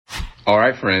All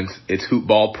right, friends, it's Hoop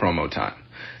Ball promo time.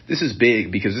 This is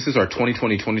big because this is our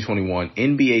 2020-2021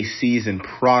 NBA season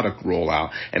product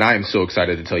rollout, and I am so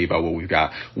excited to tell you about what we've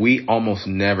got. We almost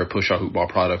never push our Hoop Ball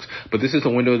products, but this is the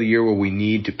window of the year where we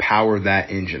need to power that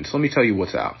engine. So let me tell you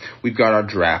what's out. We've got our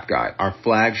draft guide, our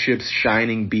flagship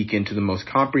shining beacon to the most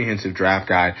comprehensive draft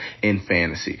guide in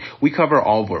fantasy. We cover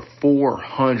over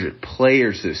 400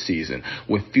 players this season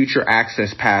with future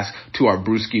access pass to our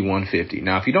Brewski 150.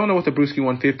 Now, if you don't know what the Brewski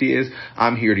 150 is,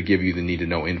 I'm here to give you the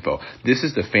need-to-know info. This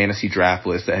is the fantasy draft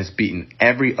list that has beaten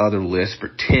every other list for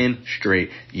 10 straight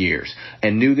years.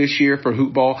 And new this year for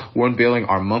Hoop Ball, we're unveiling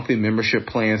our monthly membership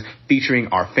plans featuring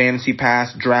our Fantasy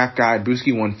Pass, Draft Guide,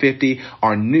 Brewski 150,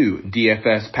 our new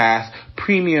DFS Pass,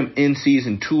 premium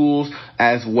in-season tools,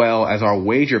 as well as our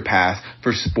Wager Pass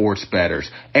for sports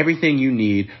bettors. Everything you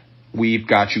need, we've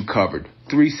got you covered.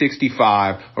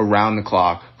 365 around the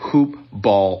clock. Hoop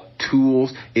Ball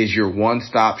Tools is your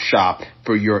one-stop shop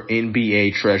for your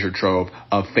NBA treasure trove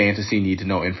of fantasy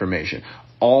need-to-know information.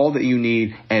 All that you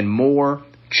need and more.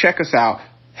 Check us out.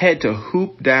 Head to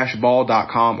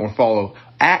hoop-ball.com or follow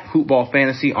at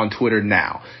hoopballfantasy on Twitter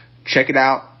now. Check it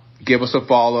out. Give us a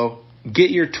follow.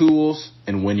 Get your tools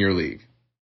and win your league.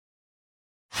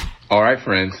 All right,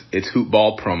 friends, it's Hoop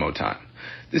Ball promo time.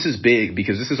 This is big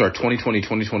because this is our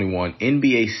 2020-2021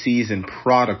 NBA season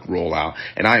product rollout,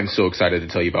 and I am so excited to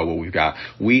tell you about what we've got.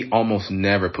 We almost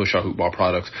never push our Hoop Ball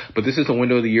products, but this is the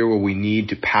window of the year where we need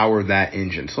to power that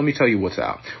engine. So let me tell you what's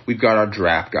out. We've got our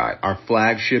draft guide, our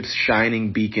flagship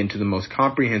shining beacon to the most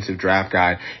comprehensive draft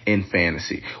guide in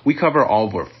fantasy. We cover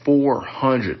over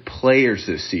 400 players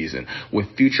this season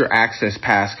with future access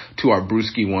pass to our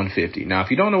Brewski 150. Now, if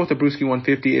you don't know what the Brewski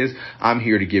 150 is, I'm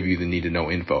here to give you the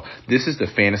need-to-know info. This is the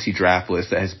fantasy draft list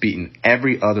that has beaten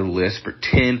every other list for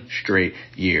 10 straight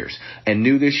years. And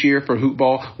new this year for Hoop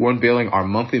Ball, we're unveiling our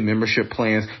monthly membership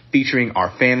plans featuring our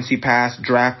Fantasy Pass,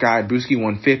 Draft Guide, Brewski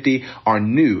 150, our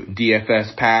new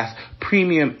DFS Pass,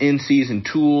 premium in-season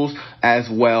tools, as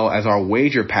well as our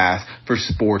Wager Pass for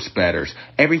sports bettors.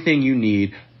 Everything you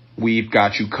need, we've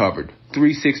got you covered.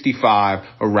 365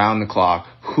 around the clock.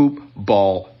 Hoop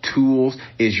Ball Tools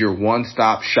is your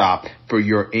one-stop shop for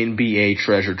your NBA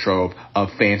treasure trove of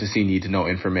fantasy need-to-know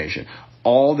information.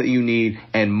 All that you need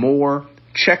and more.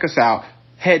 Check us out.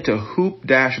 Head to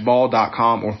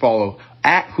hoop-ball.com or follow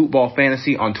at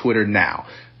hoopballfantasy on Twitter now.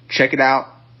 Check it out.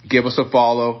 Give us a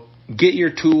follow. Get your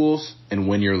tools and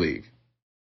win your league.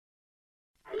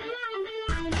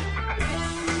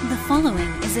 The following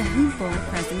is a Hoop Ball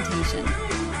presentation.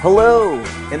 Hello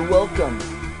and welcome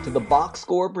to the Box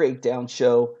Score Breakdown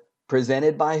Show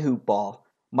presented by Hoop Ball.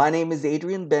 My name is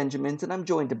Adrian Benjamins and I'm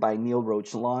joined by Neil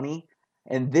Rochelani.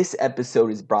 And this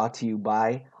episode is brought to you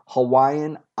by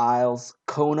Hawaiian Isles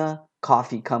Kona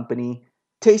Coffee Company.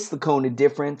 Taste the Kona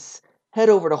difference. Head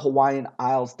over to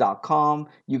hawaiianisles.com.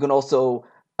 You can also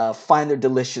find their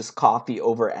delicious coffee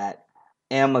over at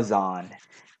Amazon.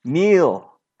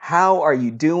 Neil, how are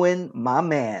you doing, my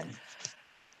man?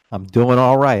 I'm doing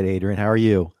all right, Adrian. How are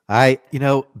you?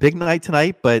 Big night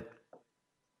tonight, but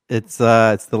it's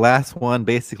the last one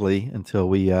basically until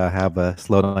we have a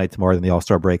slow night tomorrow in the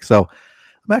All-Star break. So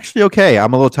I'm actually okay.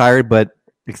 I'm a little tired, but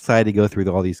excited to go through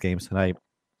all these games tonight.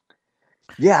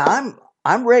 Yeah,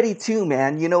 I'm ready too,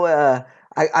 man.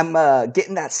 I'm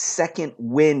getting that second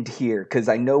wind here because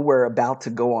I know we're about to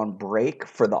go on break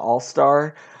for the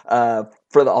All-Star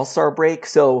break.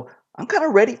 So I'm kind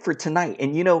of ready for tonight.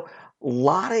 And a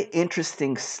lot of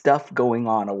interesting stuff going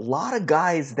on. A lot of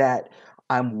guys that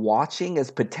I'm watching as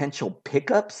potential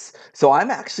pickups. So I'm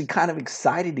actually kind of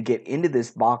excited to get into this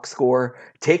box score.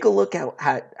 Take a look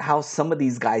at how some of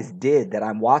these guys did that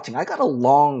I'm watching. I got a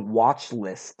long watch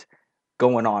list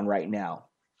going on right now.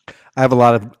 I have a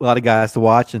lot of guys to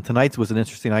watch, and tonight's was an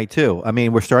interesting night too. I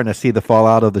mean, we're starting to see the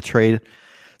fallout of the trade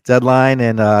deadline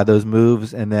and those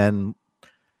moves, and then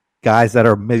guys that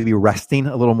are maybe resting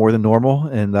a little more than normal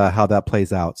and how that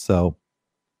plays out. So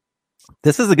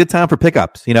this is a good time for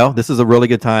pickups. This is a really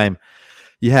good time.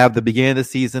 You have the beginning of the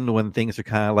season when things are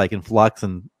kind of like in flux,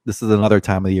 and this is another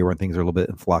time of the year when things are a little bit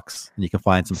in flux and you can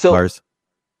find some stars.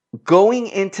 Going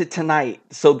into tonight,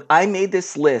 so I made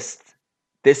this list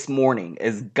this morning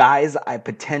as guys I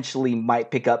potentially might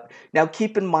pick up. Now,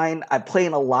 keep in mind, I play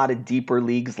in a lot of deeper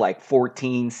leagues, like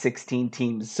 14, 16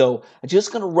 teams. So I'm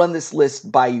just going to run this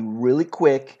list by you really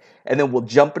quick, and then we'll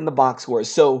jump in the box scores.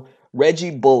 So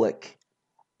Reggie Bullock,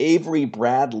 Avery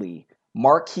Bradley,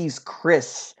 Marquise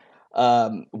Chris,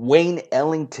 Wayne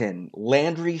Ellington,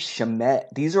 Landry Shamet.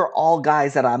 These are all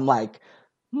guys that I'm like,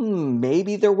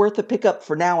 maybe they're worth a pickup.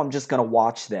 For now, I'm just going to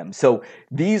watch them. So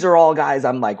these are all guys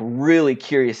I'm like really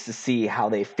curious to see how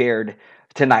they fared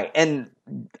tonight. And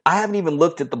I haven't even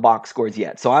looked at the box scores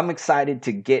yet. So I'm excited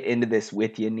to get into this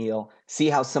with you, Neil. See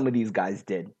how some of these guys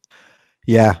did.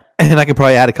 Yeah, and I can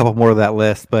probably add a couple more to that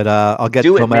list, but I'll get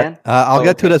Do to it, them. man. I'll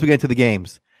get to it Okay. as we get into the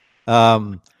games.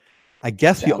 I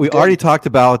guess we Sounds already good. talked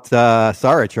about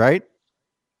Saric, right?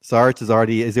 Saric is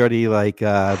already like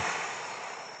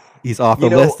he's off the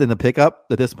You list know, in the pickup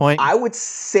at this point. I would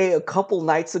say a couple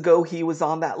nights ago he was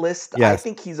on that list. I Yes.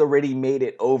 think he's already made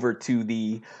it over to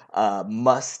the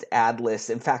must add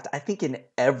list. In fact, I think in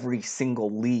every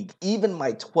single league, even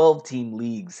my 12-team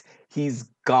leagues, he's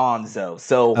gonzo.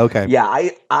 So Okay. yeah,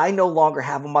 I no longer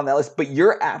have him on that list. But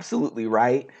you're absolutely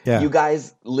right. Yeah. You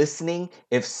guys listening,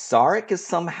 if Sarek is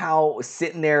somehow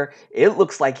sitting there, it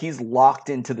looks like he's locked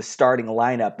into the starting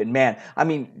lineup. And man, I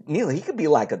mean, Neil, he could be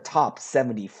like a top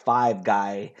 75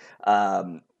 guy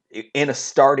um, in a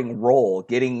starting role,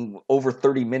 getting over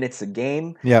 30 minutes a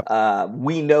game. Yep.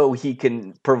 We know he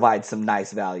can provide some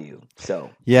nice value. So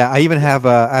Yeah, I even yeah. have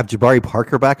I have Jabari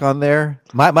Parker back on there.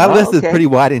 My list is pretty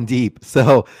Okay. wide and deep,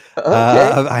 so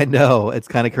Okay. I know it's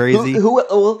kind of crazy.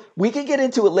 Well, we can get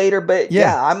into it later, but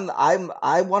Yeah, yeah,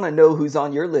 I want to know who's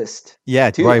on your list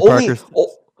yeah, too. Jabari Parker's.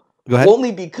 Go ahead.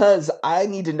 Only because I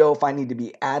need to know if I need to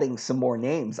be adding some more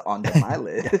names onto my Yeah.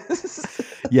 list.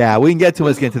 Yeah, we can get to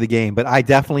let's get into the game, but I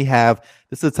definitely have.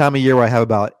 This is the time of year where I have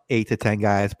about 8 to 10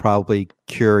 guys probably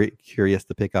curious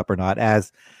to pick up or not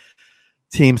as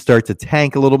teams start to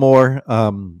tank a little more.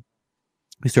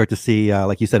 We start to see,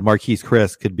 like you said, Marquise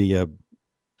Chris could be a.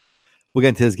 We'll get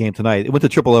into his game tonight. It went to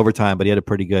triple overtime, but he had a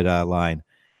pretty good line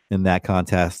in that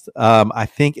contest. I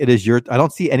think it is your. I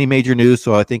don't see any major news,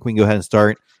 so I think we can go ahead and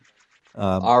start.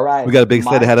 All We right, got a big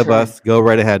slate my ahead of turn. us. Go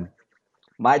right ahead.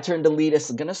 My turn to lead us.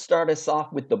 I'm going to start us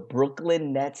off with the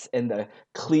Brooklyn Nets and the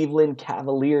Cleveland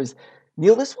Cavaliers.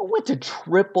 Neil, this one went to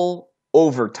triple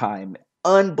overtime.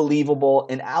 Unbelievable,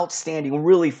 an outstanding,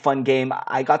 really fun game.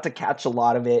 I got to catch a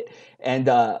lot of it, and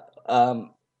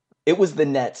it was the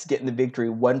Nets getting the victory,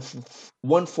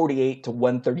 148 to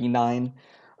 139.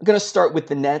 I'm going to start with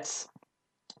the Nets.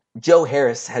 Joe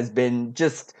Harris has been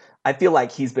just, I feel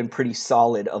like he's been pretty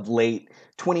solid of late.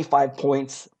 25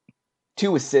 points,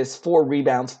 2 assists, 4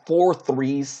 rebounds, 4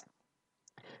 threes,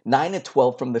 9 of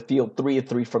 12 from the field, 3 of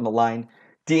 3 from the line.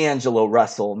 D'Angelo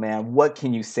Russell, man, what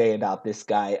can you say about this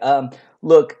guy?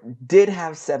 Look, did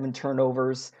have 7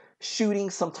 turnovers. Shooting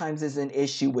sometimes is an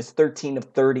issue. Was 13 of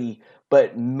 30,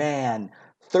 but man,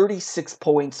 36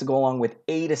 points to go along with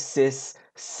 8 assists,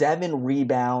 7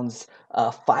 rebounds,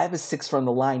 5 of 6 from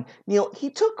the line. Neil, he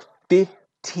took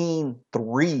 15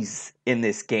 threes in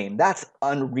this game. That's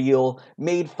unreal.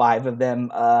 Made 5 of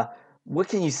them. What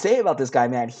can you say about this guy,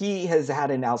 man? He has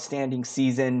had an outstanding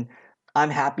season. I'm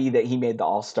happy that he made the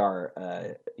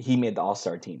All-Star. He made the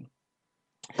All-Star team.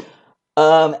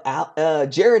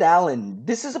 Jared Allen.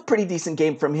 This is a pretty decent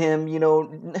game from him. You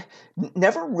know,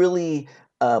 never really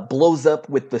blows up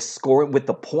with the scoring with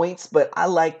the points, but I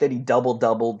like that he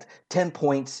doubled, 10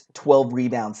 points, 12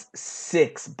 rebounds,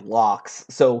 6 blocks.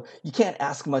 So you can't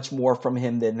ask much more from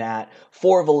him than that.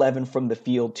 4 of 11 from the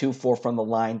field, 2 of 4 from the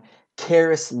line.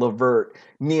 Karis LeVert.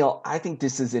 Neil, I think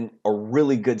this is a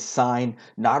really good sign.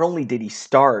 Not only did he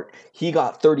start, he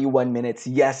got 31 minutes.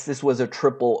 Yes, this was a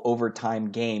triple overtime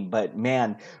game, but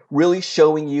man, really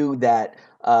showing you that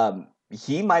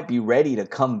he might be ready to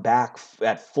come back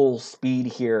at full speed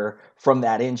here from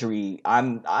that injury.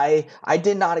 I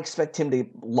did not expect him to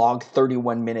log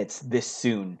 31 minutes this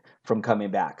soon from coming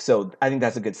back. So I think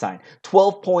that's a good sign.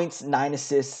 12 points, 9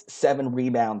 assists, 7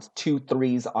 rebounds, 2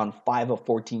 threes on 5 of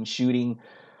 14 shooting.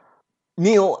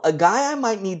 Neil, a guy I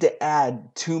might need to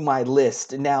add to my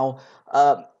list. Now,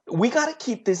 we got to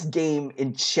keep this game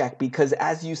in check because,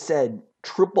 as you said,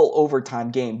 triple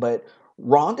overtime game, but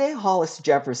Rondé Hollis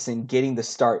Jefferson getting the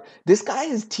start. This guy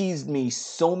has teased me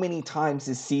so many times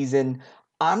this season.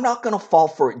 I'm not going to fall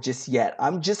for it just yet.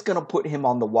 I'm just going to put him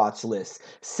on the watch list.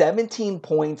 17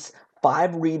 points,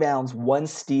 5 rebounds, 1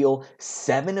 steal,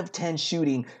 7 of 10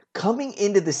 shooting. Coming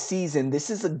into the season, this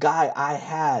is a guy I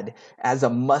had as a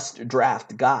must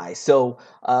draft guy. So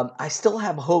I still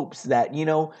have hopes that,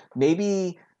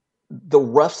 maybe the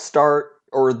rough start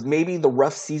or maybe the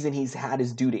rough season he's had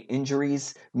is due to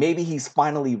injuries. Maybe he's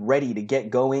finally ready to get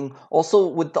going. Also,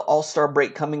 with the All-Star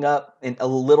break coming up and a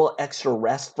little extra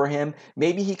rest for him,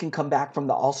 maybe he can come back from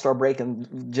the All-Star break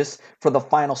and just for the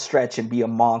final stretch and be a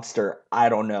monster. I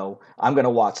don't know. I'm going to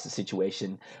watch the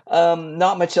situation.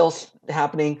 Not much else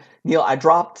happening. Neil, I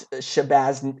dropped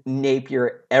Shabazz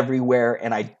Napier everywhere,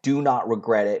 and I do not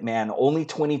regret it, man. Only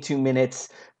 22 minutes.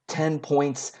 10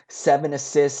 points, 7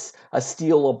 assists, a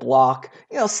steal, a block.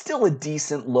 Still a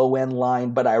decent low end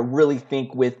line, but I really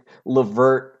think with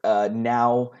LeVert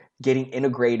now getting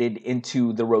integrated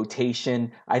into the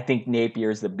rotation, I think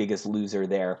Napier is the biggest loser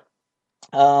there.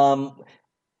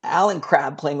 Allen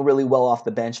Crabbe playing really well off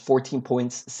the bench, 14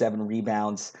 points, 7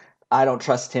 rebounds. I don't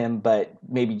trust him, but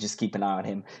maybe just keep an eye on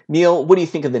him. Neil, what do you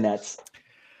think of the Nets?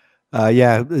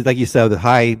 Yeah, like you said, the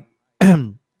high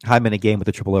high minute game with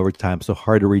the triple overtime, so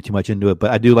hard to read too much into it.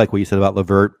 But I do like what you said about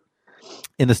LeVert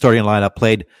in the starting lineup.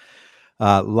 Played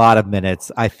a lot of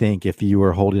minutes. I think if you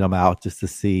were holding him out just to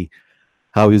see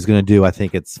how he was going to do, I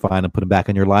think it's fine to put him back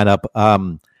in your lineup.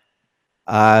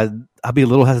 I'll be a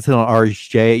little hesitant on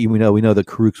RJ. We know that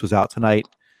Karooks was out tonight,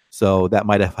 so that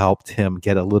might have helped him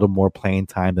get a little more playing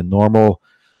time than normal.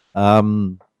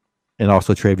 And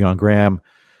also Travion Graham,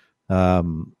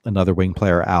 another wing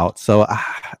player out. So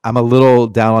I'm a little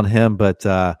down on him, but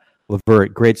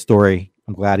LeVert, great story.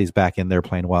 I'm glad he's back in there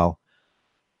playing well.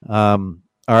 All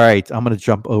right, I'm going to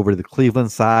jump over to the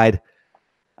Cleveland side.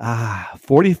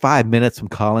 45 minutes from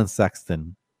Colin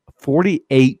Sexton.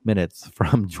 48 minutes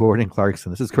from Jordan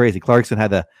Clarkson. This is crazy. Clarkson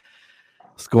had the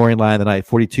scoring line of the night,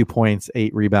 42 points,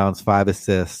 8 rebounds, 5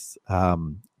 assists.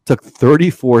 Took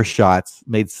 34 shots,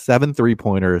 made 7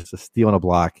 3-pointers, a steal and a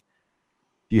block.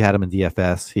 If you had him in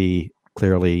DFS, he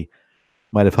clearly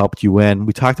might have helped you win.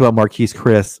 We talked about Marquise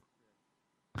Chris.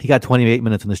 He got 28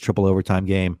 minutes in this triple overtime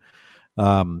game.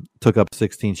 Took up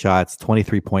 16 shots,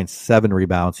 23 points, 7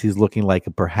 rebounds. He's looking like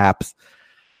perhaps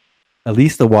at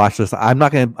least a watch list. I'd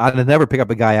never pick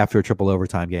up a guy after a triple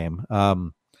overtime game.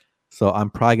 So I'm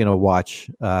probably going to watch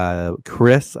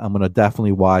Chris. I'm going to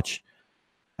definitely watch.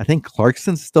 I think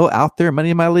Clarkson's still out there in many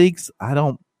of my leagues.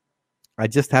 I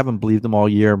just haven't believed him all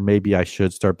year. Maybe I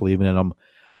should start believing in him.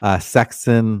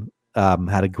 Sexton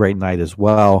had a great night as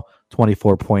well.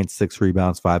 24 points, 6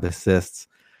 rebounds, 5 assists.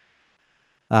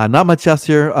 Not much else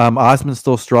here. Osman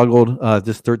still struggled.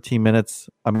 Just 13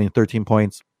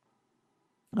 points.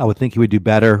 I would think he would do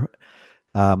better.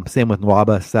 Same with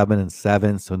Nwaba, 7 and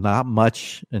 7. So not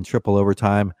much in triple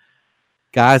overtime.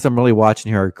 Guys I'm really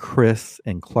watching here are Chris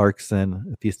and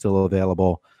Clarkson, if he's still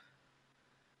available.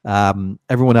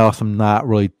 Everyone else I'm not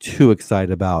really too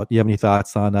excited about. Do you have any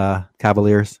thoughts on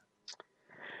Cavaliers?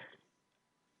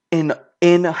 In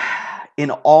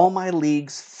all my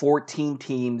leagues, 14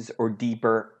 teams or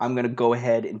deeper, I'm going to go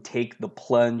ahead and take the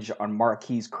plunge on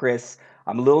Marquise Chris.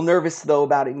 I'm a little nervous, though,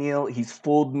 about it, Neil. He's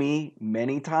fooled me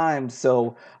many times,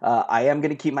 so I am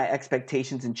going to keep my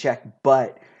expectations in check.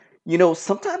 But,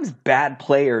 sometimes bad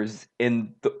players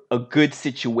in a good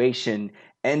situation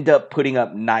end up putting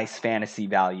up nice fantasy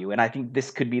value, and I think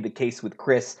this could be the case with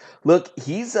Chris. Look,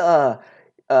 he's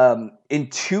in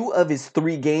 2 of his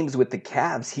 3 games with the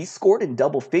Cavs, he scored in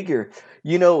double figure.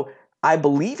 I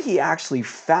believe he actually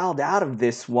fouled out of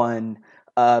this one.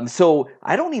 So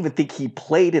I don't even think he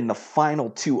played in the final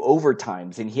 2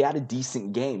 overtimes, and he had a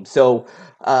decent game. So,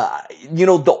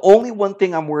 the only one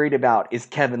thing I'm worried about is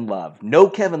Kevin Love. No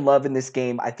Kevin Love in this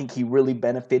game. I think he really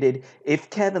benefited. If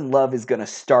Kevin Love is going to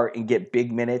start and get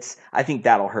big minutes, I think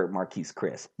that'll hurt Marquise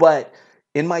Chris. But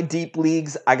in my deep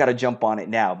leagues, I got to jump on it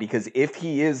now, because if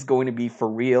he is going to be for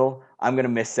real, I'm going to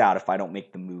miss out if I don't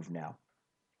make the move now.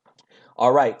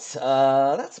 All right,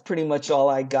 that's pretty much all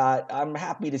I got. I'm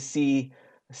happy to see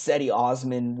Cedi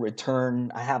Osman return.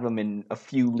 I have him in a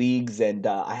few leagues, and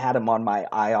I had him on my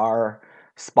IR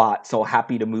spot, so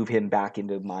happy to move him back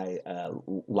into my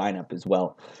lineup as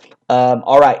well.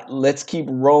 All right, let's keep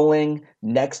rolling.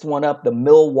 Next one up, the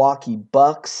Milwaukee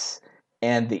Bucks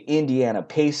and the Indiana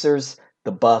Pacers.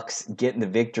 The Bucks getting the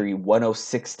victory,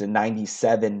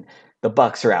 106-97. The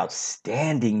Bucks are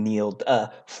outstanding, Neil.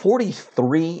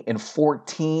 43 and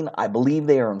 14. I believe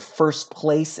they are in first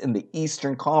place in the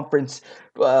Eastern Conference.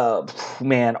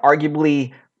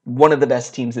 Arguably one of the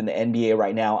best teams in the NBA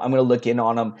right now. I'm going to look in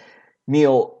on them.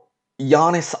 Neil,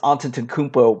 Giannis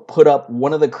Antetokounmpo put up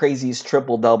one of the craziest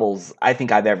triple doubles I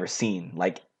think I've ever seen.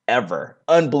 Like, ever.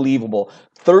 Unbelievable.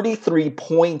 33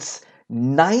 points,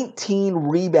 19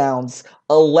 rebounds,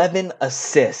 11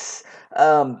 assists.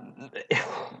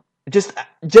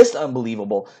 Just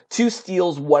unbelievable. 2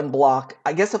 steals, 1 block.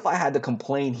 I guess if I had to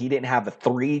complain, he didn't have a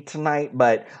 3 tonight,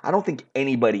 but I don't think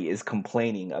anybody is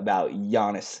complaining about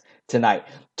Giannis tonight.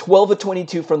 12 of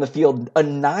 22 from the field, a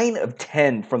 9 of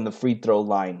 10 from the free throw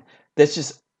line. That's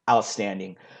just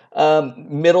outstanding.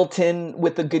 Middleton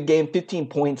with a good game, 15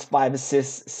 points, 5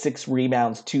 assists, 6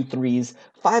 rebounds, 2 threes,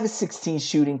 5 of 16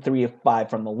 shooting, 3 of 5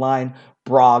 from the line.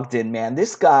 Brogdon, man,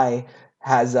 this guy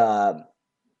has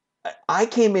I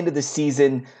came into the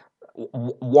season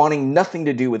wanting nothing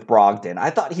to do with Brogdon. I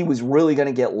thought he was really going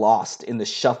to get lost in the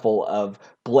shuffle of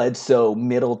Bledsoe,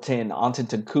 Middleton,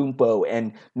 Antetokounmpo,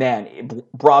 and man,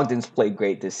 Brogdon's played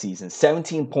great this season.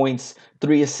 17 points,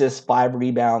 3 assists, 5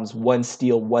 rebounds, 1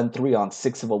 steal, 1 3 on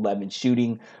 6 of 11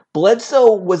 shooting.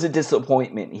 Bledsoe was a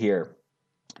disappointment here.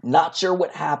 Not sure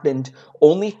what happened.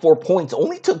 Only 4 points.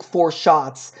 Only took 4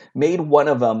 shots. Made one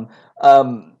of them.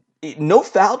 No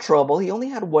foul trouble. He only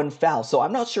had 1 foul. So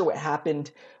I'm not sure what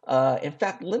happened. In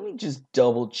fact, let me just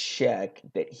double check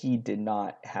that he did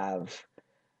not have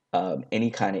any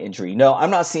kind of injury. No,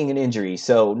 I'm not seeing an injury.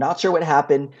 So not sure what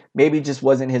happened. Maybe just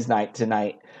wasn't his night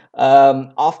tonight.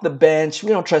 Off the bench.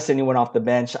 We don't trust anyone off the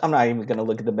bench. I'm not even going to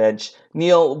look at the bench.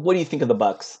 Neil, what do you think of the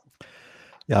Bucks?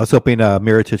 Yeah, I was hoping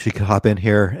Mirotic could hop in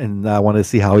here, and I wanted to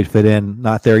see how he'd fit in.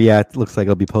 Not there yet. Looks like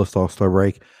it'll be post All-Star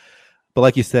break. But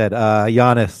like you said,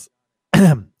 Giannis,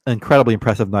 incredibly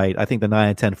impressive night. I think the 9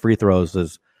 and 10 free throws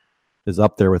is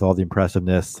up there with all the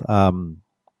impressiveness.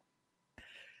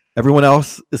 Everyone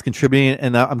else is contributing,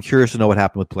 and I'm curious to know what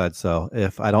happened with Bledsoe.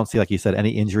 If I don't see, like you said, any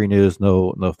injury news,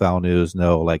 no foul news,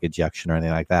 no like ejection or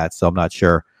anything like that. So I'm not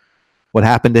sure what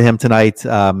happened to him tonight.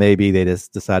 Maybe they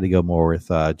just decided to go more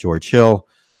with George Hill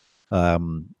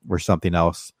or something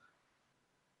else.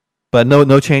 But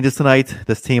no changes tonight.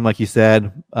 This team, like you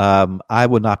said, I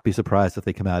would not be surprised if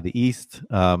they come out of the East.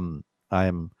 I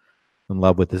am in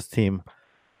love with this team.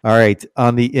 All right,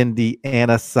 on the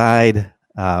Indiana side,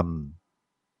 Bojan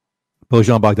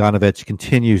Bogdanovic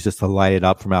continues just to light it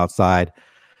up from outside.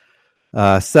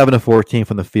 7 of 14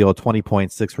 from the field, 20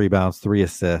 points, 6 rebounds, 3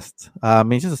 assists.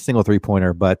 He's just a single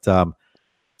 3-pointer, but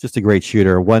just a great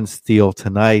shooter. 1 steal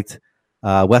tonight.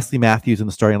 Wesley Matthews in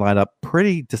the starting lineup,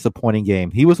 pretty disappointing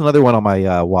game. He was another one on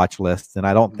my watch list, and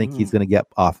I don't think he's going to get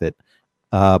off it.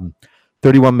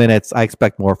 31 minutes. I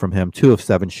expect more from him. 2 of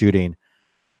 7 shooting.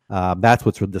 That's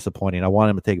what's really disappointing. I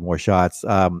want him to take more shots.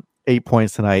 8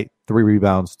 points tonight, 3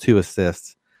 rebounds, 2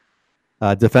 assists.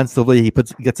 Defensively, he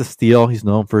gets a steal. He's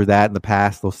known for that in the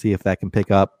past. We'll see if that can pick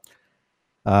up.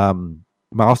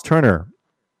 Miles Turner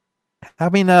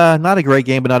having not a great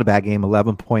game, but not a bad game.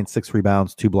 11 points, 6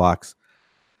 rebounds, 2 blocks.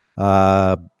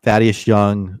 Thaddeus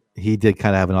Young, he did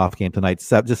kind of have an off game tonight.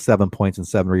 Just 7 points and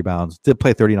 7 rebounds. Did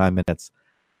play 39 minutes.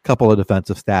 Couple of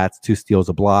defensive stats, 2 steals,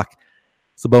 a block.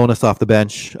 Sabonis off the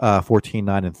bench, 14,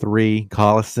 9, and 3.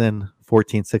 Collison,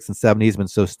 14, 6, and 7. He's been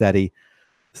so steady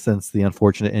since the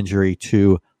unfortunate injury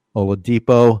to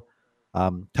Oladipo.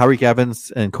 Tyreek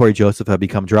Evans and Corey Joseph have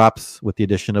become drops with the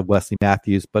addition of Wesley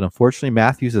Matthews, but unfortunately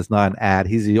Matthews is not an ad.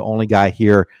 He's the only guy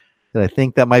here that I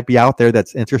think that might be out there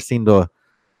that's interesting to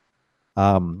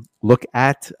look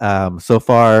at. So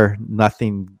far,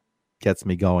 nothing gets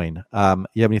me going.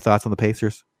 You have any thoughts on the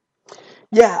Pacers?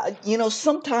 Yeah,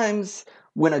 sometimes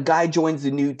when a guy joins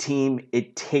a new team,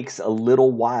 it takes a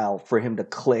little while for him to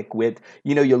click with,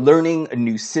 you're learning a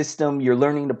new system, you're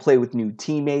learning to play with new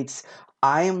teammates.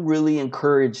 I am really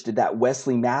encouraged that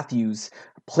Wesley Matthews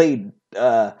played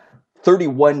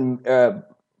 31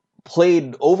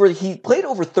 played over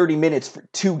 30 minutes for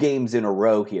 2 games in a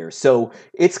row here. So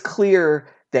it's clear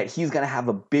that he's going to have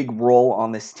a big role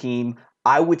on this team.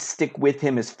 I would stick with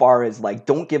him as far as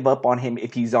don't give up on him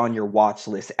if he's on your watch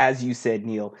list. As you said,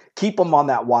 Neil, keep him on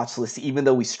that watch list, even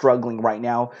though he's struggling right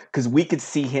now, because we could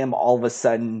see him all of a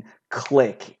sudden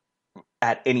click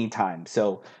at any time.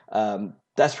 So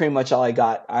that's pretty much all I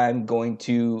got.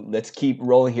 Let's keep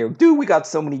rolling here. Dude, we got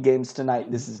so many games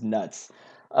tonight. This is nuts.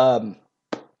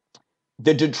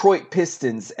 The Detroit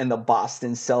Pistons and the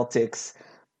Boston Celtics.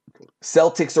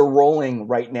 Celtics are rolling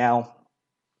right now.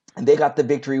 And they got the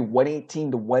victory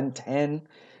 118-110.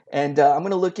 And I'm going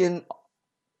to look in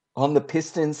on the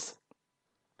Pistons.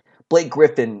 Blake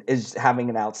Griffin is having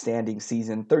an outstanding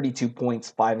season. 32 points,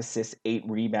 5 assists, 8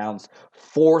 rebounds,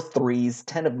 4 threes,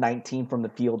 10 of 19 from the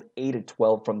field, 8 of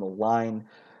 12 from the line.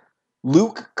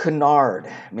 Luke Kennard,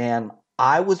 man,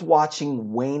 I was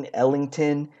watching Wayne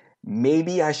Ellington.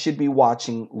 Maybe I should be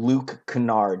watching Luke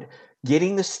Kennard.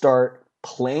 Getting the start,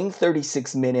 playing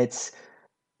 36 minutes.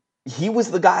 He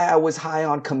was the guy I was high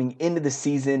on coming into the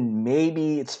season.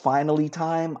 Maybe it's finally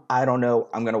time. I don't know.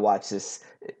 I'm going to watch this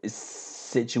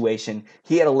situation.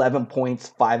 He had 11 points,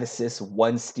 5 assists,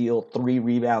 1 steal, 3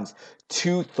 rebounds,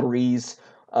 2 threes,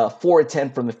 4 of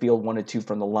 10 from the field, 1 of 2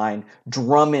 from the line.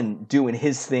 Drummond doing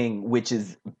his thing, which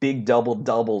is big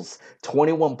doubles.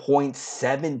 21 points,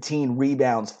 17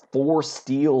 rebounds, 4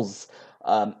 steals,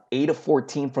 8 of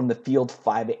 14 from the field,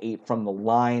 5 of 8 from the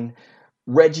line.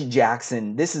 Reggie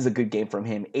Jackson, this is a good game from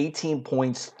him. 18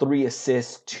 points, 3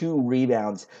 assists, 2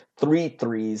 rebounds, 3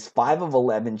 threes, 5 of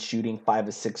 11 shooting, 5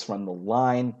 of 6 from the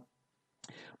line.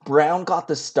 Brown got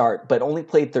the start, but only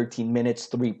played 13 minutes,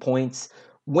 3 points.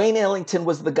 Wayne Ellington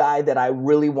was the guy that I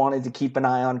really wanted to keep an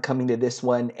eye on coming to this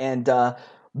one, and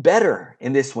better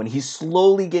in this one. He's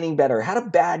slowly getting better. Had a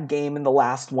bad game in the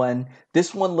last one.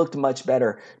 This one looked much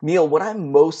better. Neil, what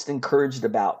I'm most encouraged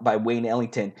about by Wayne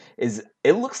Ellington is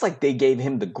it looks like they gave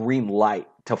him the green light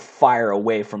to fire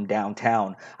away from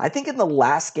downtown. I think in the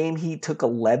last game he took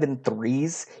 11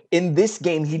 threes. In this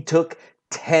game he took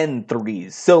 10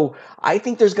 threes. So I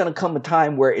think there's going to come a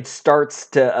time where it starts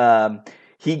to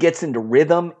he gets into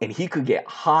rhythm and he could get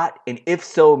hot. And if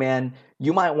so, man,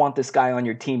 you might want this guy on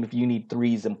your team if you need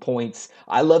threes and points.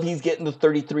 I love he's getting the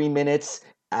 33 minutes.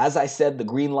 As I said, the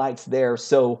green light's there.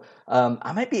 So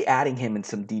I might be adding him in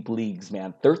some deep leagues,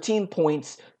 man. 13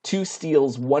 points, 2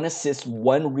 steals, 1 assist,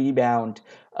 1 rebound.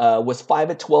 Was 5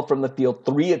 of 12 from the field,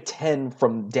 3 of 10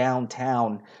 from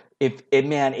downtown.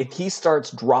 If he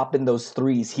starts dropping those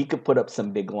threes, he could put up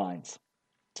some big lines.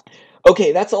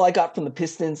 Okay, that's all I got from the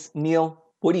Pistons. Neil,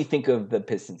 what do you think of the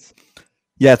Pistons?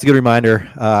 Yeah, it's a good reminder.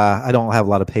 I don't have a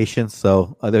lot of patience,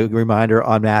 so the reminder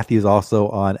on Matthews, also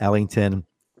on Ellington.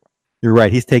 You're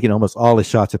right. He's taking almost all his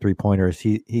shots at 3-pointers.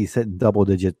 He's hitting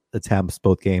double-digit attempts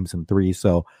both games and 3.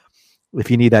 So if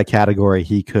you need that category,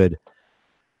 he could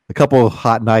a couple of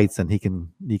hot nights and he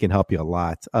can help you a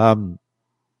lot.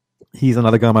 He's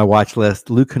another guy on my watch list.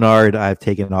 Luke Kennard, I've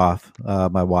taken off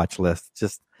my watch list.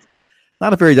 Just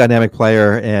not a very dynamic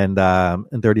player, and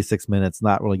in 36 minutes,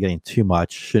 not really getting too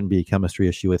much. Shouldn't be a chemistry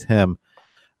issue with him.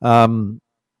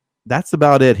 That's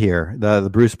about it here. The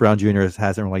Bruce Brown Jr.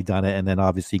 hasn't really done it, and then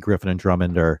obviously Griffin and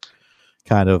Drummond are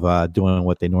kind of doing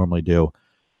what they normally do.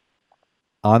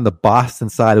 On the Boston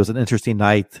side, it was an interesting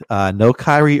night. No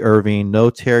Kyrie Irving, no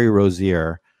Terry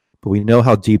Rozier, but we know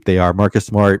how deep they are. Marcus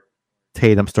Smart,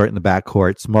 Tatum starting the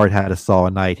backcourt. Smart had a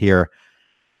solid night here.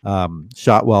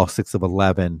 Shot well, 6 of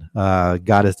 11.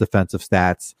 Got his defensive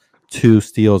stats, 2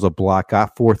 steals, a block,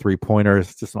 got 4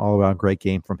 3-pointers. Just an all-around great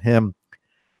game from him.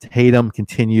 Tatum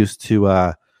continues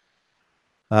to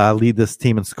lead this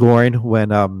team in scoring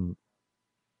when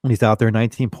he's out there.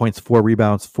 19 points, 4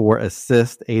 rebounds, 4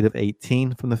 assists, 8 of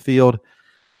 18 from the field,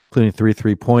 including 3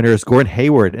 3-pointers. Gordon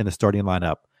Hayward in the starting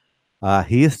lineup.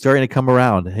 He is starting to come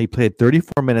around. He played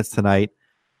 34 minutes tonight.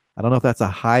 I don't know if that's a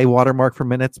high watermark for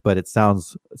minutes, but it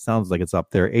sounds like it's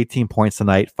up there. 18 points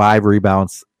tonight, 5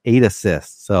 rebounds, 8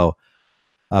 assists. So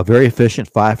very efficient,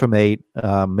 5 from 8.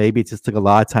 Maybe it just took a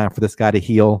lot of time for this guy to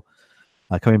heal.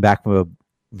 Coming back from a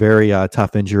very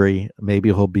tough injury. Maybe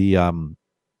he'll be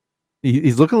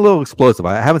he's looking a little explosive.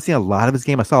 I haven't seen a lot of his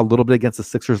game. I saw a little bit against the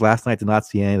Sixers last night. Did not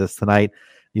see any of this tonight.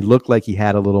 He looked like he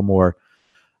had a little more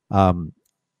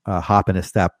hop in his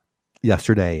step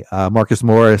yesterday. Marcus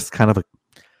Morris, kind of a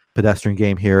pedestrian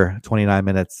game here, 29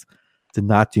 minutes. Did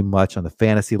not do much on the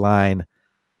fantasy line.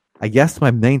 I guess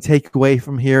my main takeaway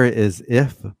from here is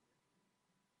if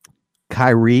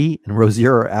Kyrie and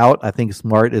Rozier are out, I think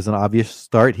Smart is an obvious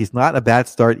start. He's not a bad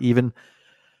start even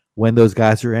when those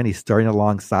guys are in. He's starting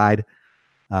alongside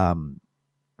Irving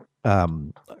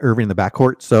in the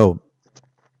backcourt. So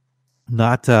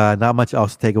not much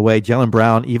else to take away. Jaylen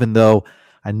Brown, even though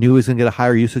I knew he was going to get a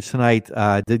higher usage tonight,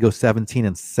 did go 17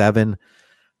 and 7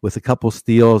 with a couple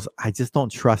steals. I just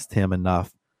don't trust him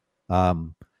enough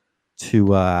to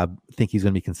think he's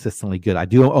going to be consistently good. I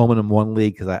do own him in one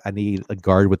league because I need a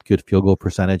guard with good field goal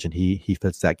percentage, and he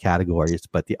fits that category.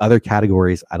 But the other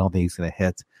categories, I don't think he's going to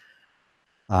hit.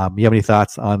 You have any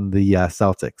thoughts on the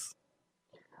Celtics?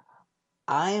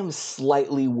 I am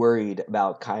slightly worried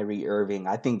about Kyrie Irving.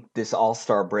 I think this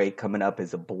All-Star break coming up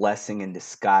is a blessing in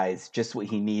disguise, just what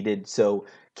he needed. So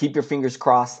keep your fingers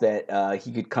crossed that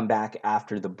he could come back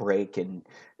after the break and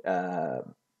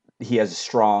he has a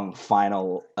strong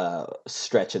final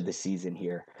stretch of the season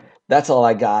here. That's all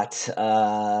I got.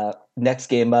 Next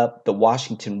game up, the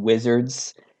Washington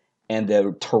Wizards and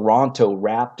the Toronto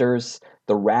Raptors.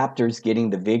 The Raptors getting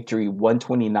the victory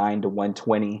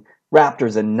 129-120.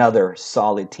 Raptors, another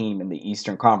solid team in the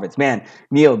Eastern Conference. Man,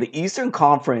 Neil, the Eastern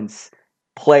Conference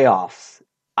playoffs,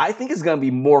 I think is going to be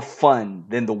more fun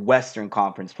than the Western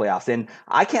Conference playoffs. And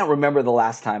I can't remember the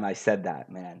last time I said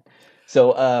that, man.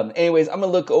 So anyways, I'm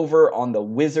going to look over on the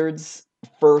Wizards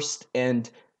first and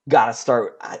got to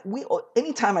start.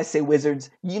 Anytime I say Wizards,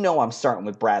 you know I'm starting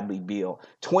with Bradley Beal.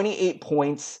 28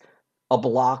 points, a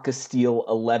block, a steal,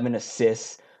 11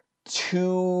 assists.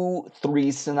 2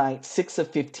 threes tonight, 6 of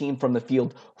 15 from the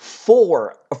field,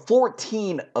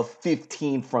 14 of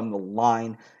 15 from the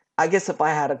line. I guess if I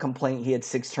had a complaint, he had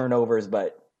 6 turnovers,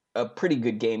 but a pretty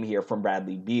good game here from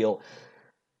Bradley Beal.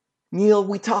 Neil,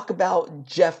 we talk about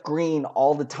Jeff Green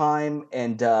all the time,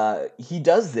 and he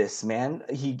does this, man.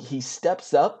 He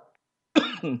steps up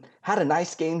Had a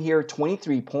nice game here,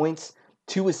 23 points,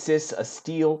 2 assists, a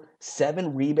steal,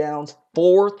 7 rebounds,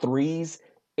 4 threes,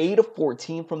 8 of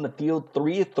 14 from the field,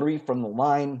 3 of 3 from the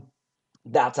line.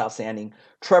 That's outstanding.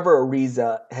 Trevor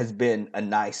Ariza has been a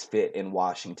nice fit in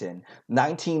Washington.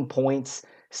 19 points,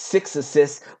 6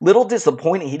 assists. Little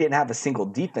disappointing he didn't have a single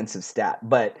defensive stat,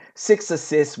 but 6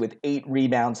 assists with 8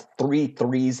 rebounds, 3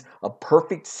 threes, a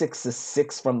perfect 6 of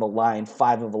 6 from the line,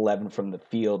 5 of 11 from the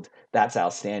field. That's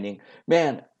outstanding.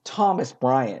 Man, Thomas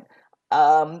Bryant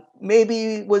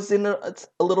maybe was in a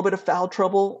little bit of foul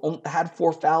trouble, had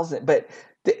 4 fouls, but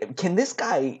can this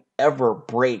guy ever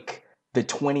break the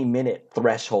 20-minute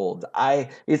threshold?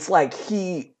 It's like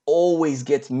he always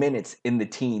gets minutes in the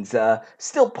teens.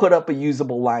 Still put up a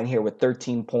usable line here with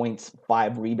 13 points,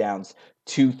 5 rebounds,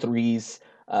 2 threes,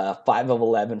 5 of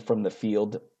 11 from the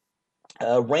field.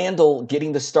 Randall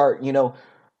getting the start,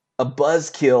 a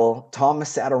buzzkill,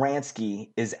 Thomas Satoransky,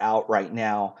 is out right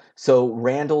now. So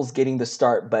Randall's getting the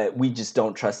start, but we just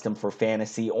don't trust him for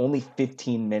fantasy. Only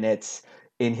 15 minutes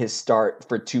in his start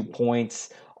for 2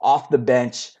 points. Off the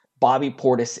bench, Bobby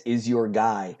Portis is your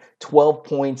guy. 12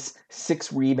 points,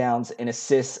 6 rebounds, an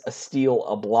assist, a steal,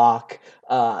 a block.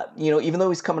 Even though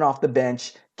he's coming off the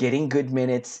bench, getting good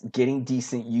minutes, getting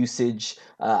decent usage.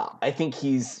 I think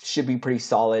should be pretty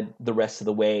solid the rest of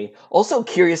the way. Also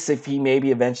curious if he maybe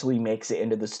eventually makes it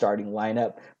into the starting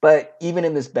lineup. But even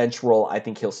in this bench role, I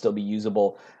think he'll still be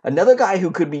usable. Another guy who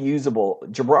could be usable,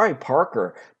 Jabari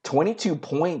Parker, 22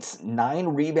 points, 9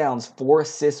 rebounds, 4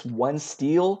 assists, 1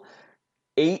 steal,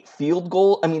 8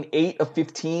 of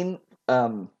 15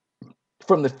 from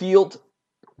the field,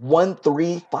 1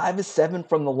 3, 5 of 7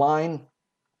 from the line.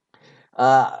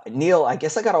 Neil, I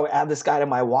guess I got to add this guy to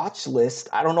my watch list.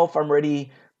 I don't know if I'm ready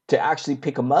to actually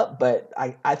pick him up, but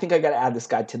I think I got to add this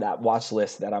guy to that watch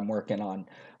list that I'm working on.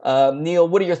 Neil,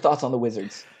 what are your thoughts on the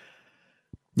Wizards?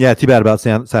 Yeah, too bad about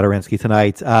Satoransky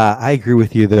tonight. I agree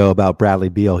with you, though, about Bradley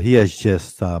Beal. He is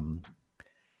just a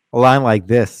line like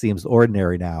this seems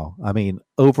ordinary now. I mean,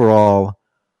 overall,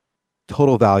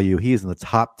 total value, he's in the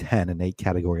top 10 in 8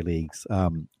 category leagues.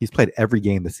 He's played every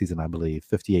game this season, I believe,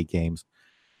 58 games.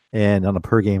 And on a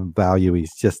per game value,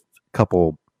 he's just a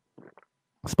couple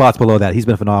spots below that. He's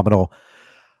been phenomenal.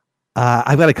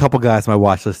 I've got a couple guys on my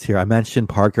watch list here. I mentioned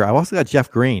Parker. I've also got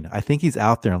Jeff Green. I think he's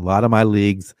out there in a lot of my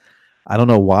leagues. I don't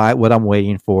know what I'm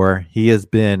waiting for. He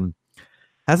hasn't been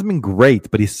great,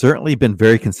 but he's certainly been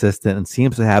very consistent and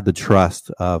seems to have the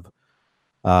trust of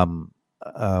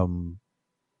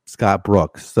Scott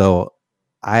Brooks. So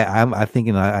I'm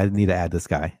thinking I need to add this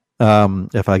guy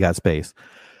if I got space.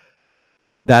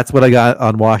 That's what I got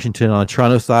on Washington. On the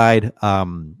Toronto side,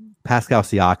 Pascal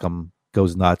Siakam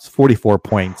goes nuts. 44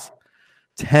 points,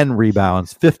 10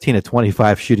 rebounds, 15 of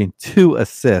 25 shooting, 2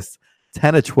 assists,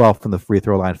 10 of 12 from the free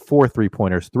throw line, 4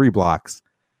 3-pointers, 3 blocks.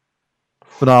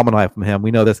 Phenomenal night from him.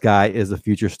 We know this guy is a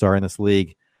future star in this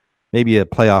league, maybe a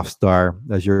playoff star,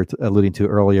 as you're alluding to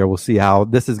earlier. We'll see how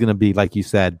this is going to be, like you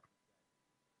said,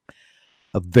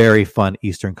 a very fun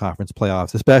Eastern Conference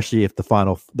playoffs, especially if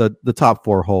the top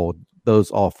 4 hold.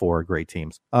 Those all 4 are great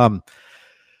teams.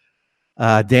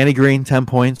 Danny Green, 10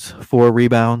 points, 4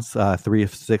 rebounds, 3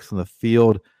 of 6 from the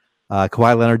field.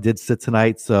 Kawhi Leonard did sit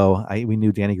tonight, so we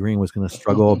knew Danny Green was going to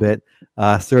struggle a bit.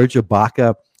 Serge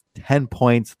Ibaka, 10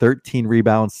 points, 13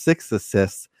 rebounds, 6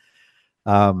 assists.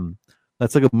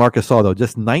 Let's look at Marc Gasol, though.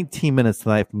 Just 19 minutes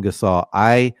tonight from Gasol.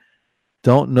 I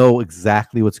don't know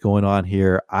exactly what's going on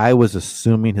here. I was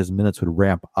assuming his minutes would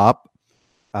ramp up.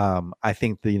 I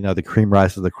think the cream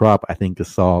rises to the crop. I think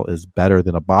Gasol is better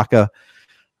than Ibaka. I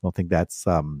don't think that's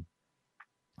a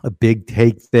big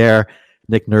take there.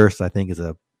 Nick Nurse, I think, is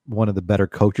one of the better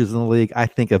coaches in the league. I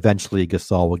think eventually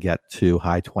Gasol will get to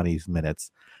high 20s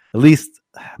minutes. At least,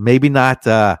 maybe not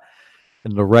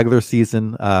in the regular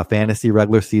season, fantasy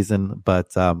regular season,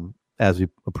 but as we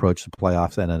approach the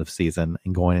playoffs and end of season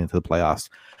and going into the playoffs.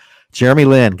 Jeremy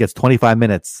Lin gets 25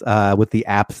 minutes with the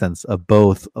absence of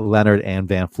both Leonard and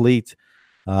Van Fleet.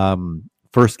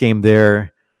 First game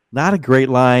there, not a great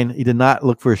line. He did not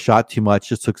look for a shot too much,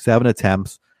 just took 7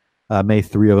 attempts, made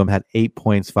 3 of them, had 8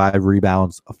 points, 5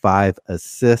 rebounds, 5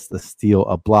 assists, a steal,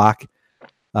 a block.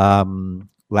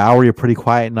 Lowry, a pretty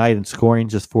quiet night in scoring,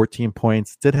 just 14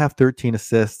 points. Did have 13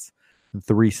 assists and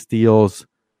 3 steals,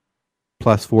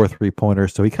 plus 4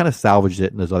 3-pointers. So he kind of salvaged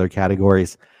it in those other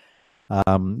categories.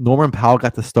 Norman Powell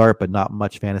got the start, but not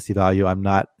much fantasy value.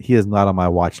 He is not on my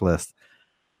watch list.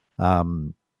 OG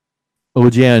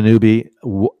Anunoby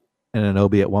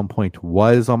at one point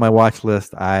was on my watch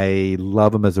list. I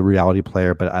love him as a reality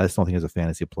player, but I just don't think as a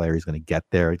fantasy player he's going to get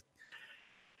there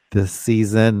this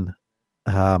season.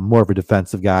 More of a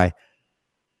defensive guy.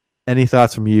 Any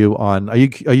thoughts from you on? Are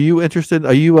you interested?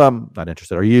 Are you not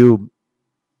interested? Are you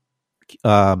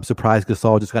surprised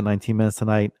Gasol just got 19 minutes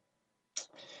tonight?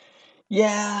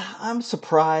 Yeah, I'm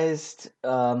surprised.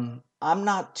 I'm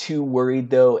not too worried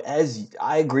though. As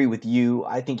I agree with you,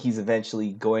 I think he's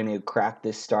eventually going to crack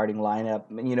this starting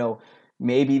lineup.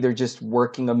 Maybe they're just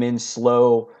working him in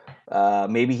slow.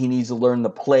 Maybe he needs to learn the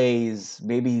plays.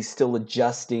 Maybe he's still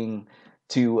adjusting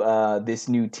to this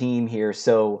new team here.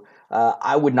 So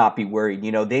I would not be worried.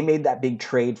 They made that big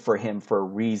trade for him for a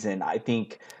reason. I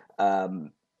think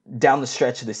um, down the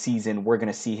stretch of the season, we're going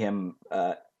to see him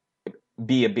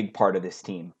be a big part of this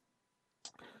team.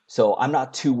 So I'm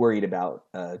not too worried about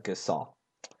Gasol.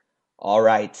 All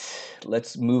right,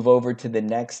 let's move over to the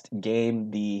next game,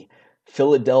 the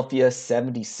Philadelphia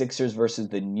 76ers versus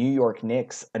the New York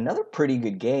Knicks. Another pretty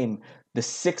good game. The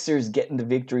Sixers getting the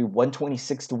victory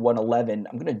 126 to 111.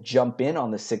 I'm going to jump in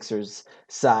on the Sixers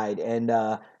side and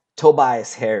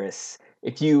Tobias Harris.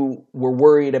 If you were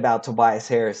worried about Tobias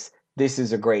Harris, this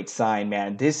is a great sign,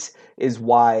 man. This is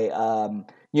why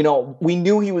we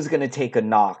knew he was going to take a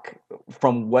knock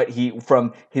from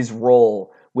his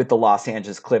role with the Los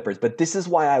Angeles Clippers. But this is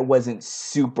why I wasn't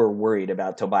super worried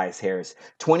about Tobias Harris.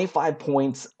 25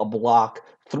 points, a block,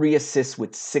 3 assists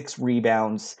with 6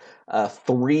 rebounds,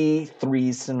 3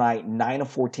 threes tonight, 9 of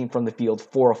 14 from the field,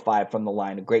 4 of 5 from the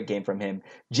line. A great game from him.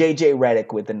 JJ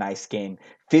Redick with a nice game.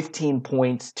 15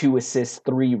 points, 2 assists,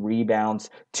 3 rebounds,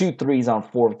 2 threes on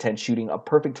 4 of 10 shooting, a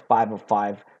perfect 5 of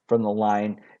 5 from the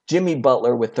line. Jimmy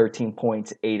Butler with 13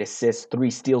 points, 8 assists,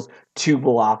 3 steals, 2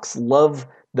 blocks. Love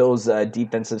those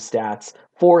defensive stats.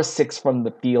 4-6 from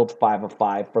the field,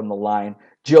 5-5 from the line.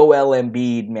 Joel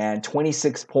Embiid, man,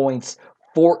 26 points,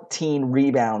 14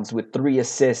 rebounds with 3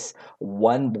 assists,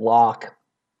 1 block.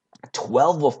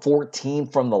 12 of 14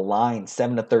 from the line,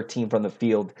 7 of 13 from the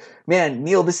field. Man,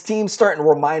 Neil, this team's starting to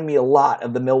remind me a lot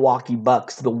of the Milwaukee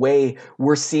Bucks, the way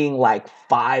we're seeing like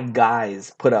 5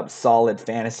 guys put up solid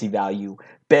fantasy value.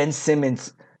 Ben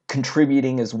Simmons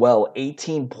contributing as well,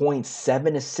 18 points,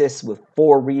 7 assists with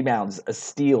 4 rebounds, a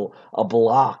steal, a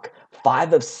block.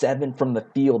 5 of 7 from the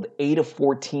field, 8 of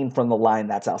 14 from the line.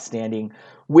 That's outstanding.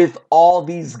 With all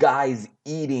these guys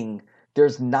eating,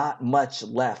 there's not much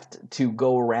left to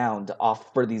go around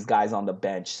off for these guys on the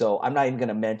bench. So I'm not even going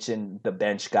to mention the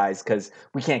bench guys because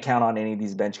we can't count on any of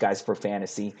these bench guys for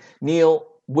fantasy. Neil,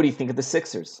 what do you think of the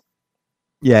Sixers?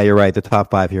 Yeah, you're right. The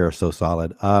top 5 here are so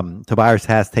solid. Tobias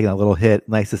has taken a little hit.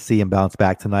 Nice to see him bounce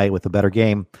back tonight with a better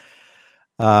game.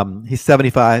 He's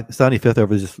 75th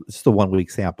over just a 1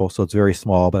 week sample, so it's very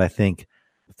small, but I think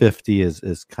 50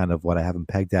 is kind of what I have him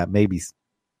pegged at. Maybe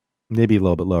a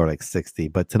little bit lower, like 60.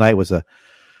 But tonight was a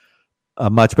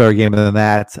much better game than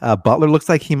that. Butler looks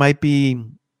like he might be.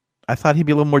 I thought he'd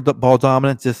be a little more ball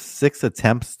dominant. Just 6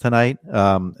 attempts tonight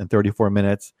in 34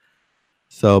 minutes.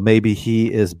 So maybe he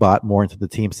is bought more into the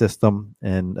team system,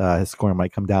 and his scoring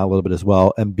might come down a little bit as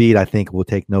well. Embiid, I think, will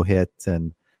take no hits,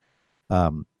 and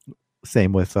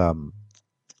same with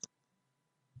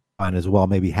as well.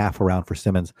 Maybe half around for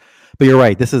Simmons. But you're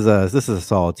right. This is a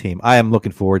solid team. I am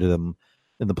looking forward to them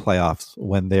in the playoffs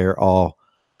when they're all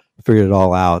figured it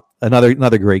all out.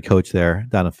 Another great coach there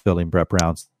down in Philly, Brett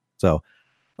Brown. So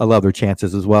I love their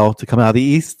chances as well to come out of the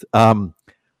East.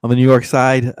 On the New York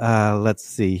side, let's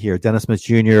see here. Dennis Smith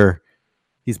Jr.,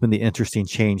 he's been the interesting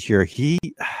change here. He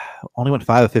only went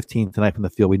 5 of 15 tonight from the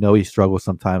field. We know he struggles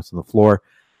sometimes from the floor.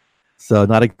 So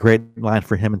not a great line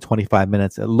for him in 25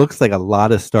 minutes. It looks like a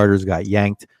lot of starters got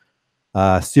yanked.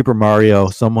 Super Mario,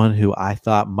 someone who I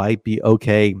thought might be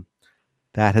okay.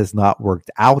 That has not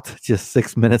worked out. Just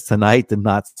 6 minutes tonight, did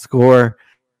not score.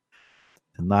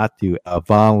 Did not do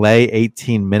Von Lay,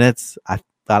 18 minutes. I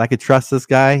thought I could trust this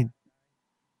guy.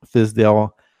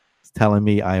 Fizdale is telling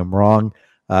me I am wrong.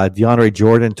 DeAndre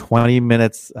Jordan, 20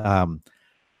 minutes.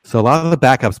 So a lot of the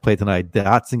backups played tonight.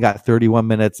 Dotson got 31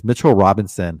 minutes. Mitchell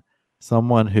Robinson,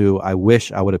 someone who I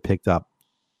wish I would have picked up.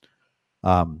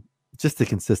 Just a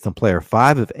consistent player.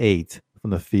 5 of 8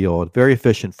 from the field. Very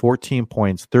efficient. 14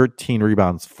 points, 13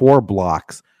 rebounds, 4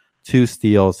 blocks, 2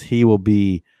 steals.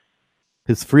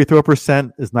 His free throw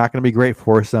percent is not going to be great,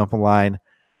 4-7 from the line.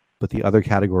 But the other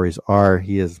categories are.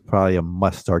 He is probably a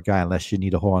must-start guy unless you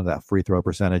need to hold on to that free throw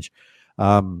percentage.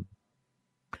 Alonzo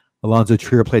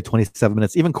Trier played 27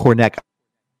 minutes. Even Kornet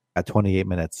got 28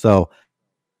 minutes. So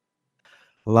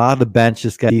a lot of the bench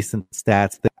just got decent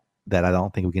stats that I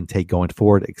don't think we can take going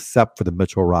forward, except for the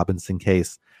Mitchell Robinson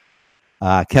case.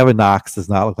 Kevin Knox does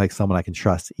not look like someone I can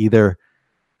trust either.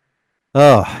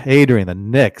 Oh, Adrian, the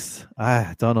Knicks.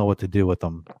 I don't know what to do with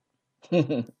them.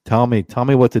 Tell me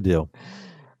what to do.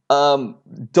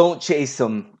 Don't chase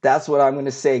them. That's what I'm going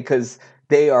to say, because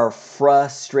They are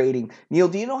frustrating. Neil,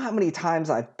 do you know how many times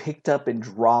I've picked up and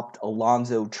dropped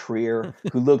Alonzo Trier,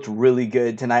 who looked really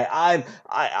good tonight?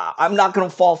 I'm not going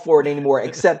to fall for it anymore.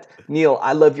 Except Neil,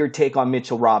 I love your take on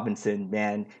Mitchell Robinson.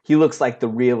 Man, he looks like the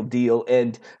real deal,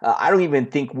 and I don't even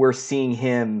think we're seeing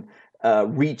him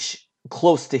reach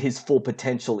close to his full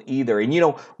potential either. And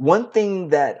one thing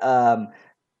that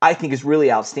I think is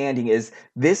really outstanding is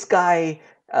this guy.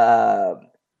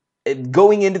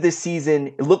 Going into this season,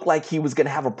 it looked like he was going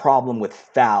to have a problem with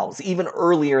fouls. Even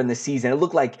earlier in the season, it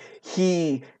looked like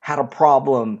he had a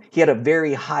problem. He had a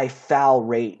very high foul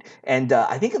rate. And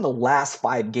I think in the last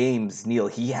 5 games, Neil,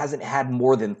 he hasn't had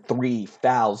more than 3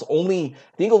 fouls. Only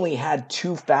had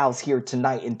 2 fouls here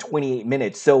tonight in 28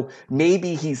 minutes. So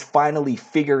maybe he's finally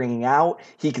figuring out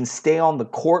he can stay on the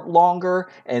court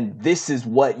longer. And this is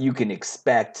what you can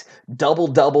expect.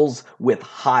 Double-doubles with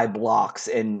high blocks.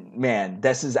 And man,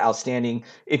 this is outstanding.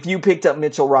 If you picked up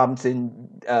Mitchell Robinson,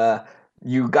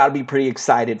 you got to be pretty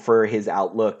excited for his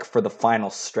outlook for the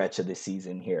final stretch of the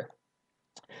season here.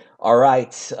 All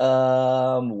right,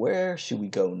 where should we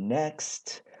go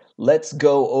next? Let's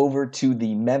go over to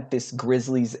the Memphis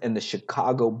Grizzlies and the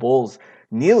Chicago Bulls.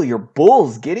 Neil, your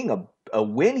Bulls getting a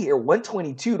win here,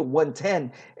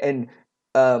 122-110. And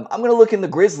I'm going to look in the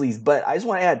Grizzlies, but I just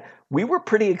want to add, we were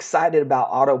pretty excited about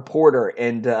Otto Porter,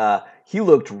 and he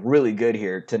looked really good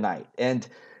here tonight. And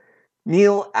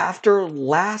Neil, after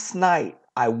last night,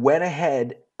 I went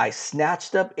ahead, I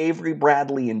snatched up Avery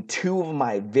Bradley in 2 of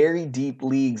my very deep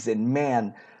leagues, and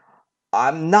man,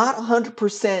 I'm not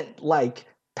 100% like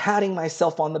patting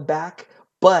myself on the back,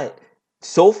 but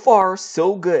so far,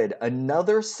 so good.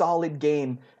 Another solid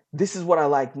game. This is what I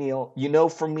like, Neil.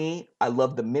 For me, I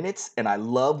love the minutes, and I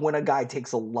love when a guy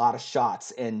takes a lot of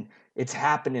shots, and it's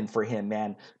happening for him,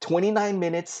 man. 29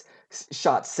 minutes,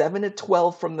 shot 7 of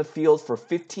 12 from the field for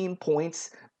 15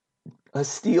 points, a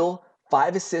steal,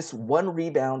 5 assists, 1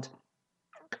 rebound.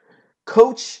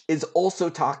 Coach is also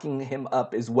talking him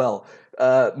up as well.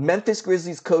 Memphis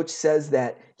Grizzlies coach says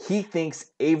that he thinks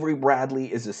Avery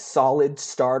Bradley is a solid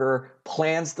starter,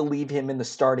 plans to leave him in the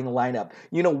starting lineup.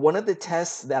 One of the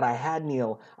tests that I had,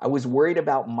 Neil, I was worried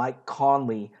about Mike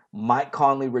Conley. Mike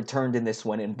Conley returned in this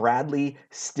one, and Bradley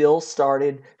still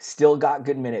started, still got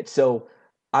good minutes. So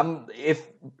if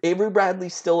Avery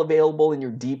Bradley's still available in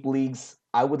your deep leagues,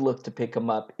 I would look to pick him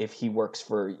up if he works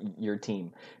for your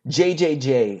team.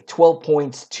 JJJ, 12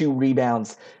 points, 2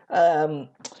 rebounds.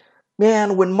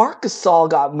 Man, when Marc Gasol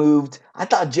got moved, I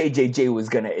thought JJJ was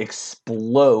going to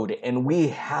explode, and we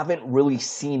haven't really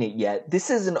seen it yet. This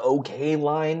is an okay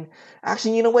line.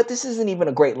 Actually, you know what? This isn't even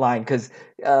a great line because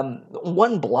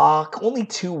 1 block, only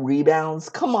 2 rebounds.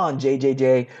 Come on,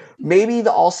 JJJ. Maybe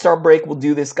the All-Star break will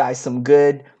do this guy some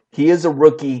good. He is a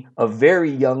rookie, a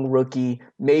very young rookie.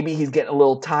 Maybe he's getting a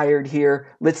little tired here.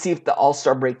 Let's see if the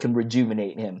All-Star break can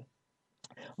rejuvenate him.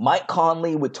 Mike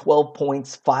Conley with 12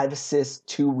 points, 5 assists,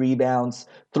 2 rebounds,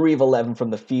 3 of 11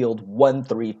 from the field, 1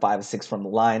 3, 5 of 6 from the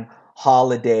line.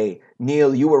 Holiday.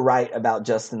 Neil, you were right about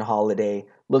Justin Holiday.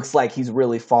 Looks like he's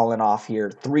really fallen off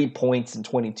here. 3 points in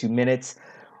 22 minutes.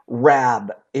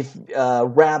 Rab.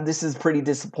 Rab, this is pretty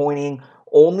disappointing.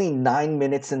 Only 9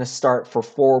 minutes in a start for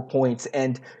 4 points.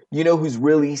 And you know who's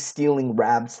really stealing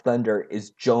Rab's thunder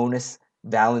is Jonas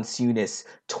Valanciunas.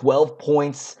 12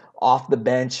 points off the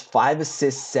bench, 5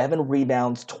 assists, 7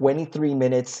 rebounds, 23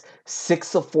 minutes,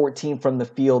 6 of 14 from the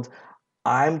field.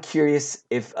 I'm curious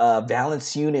if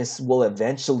Valanciunas will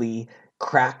eventually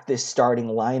crack this starting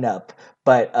lineup.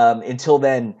 But until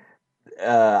then,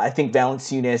 I think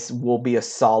Valanciunas will be a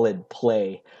solid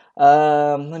play.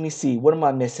 Let me see. What am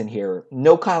I missing here?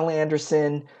 No Kyle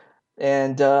Anderson.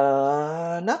 And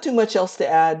not too much else to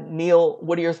add. Neil,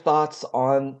 what are your thoughts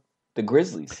on the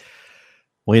Grizzlies?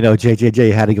 Well,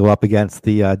 JJJ had to go up against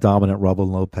the dominant Rubble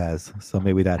Lopez, so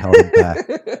maybe that held him back.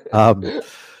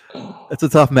 It's a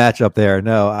tough matchup there.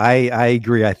 No, I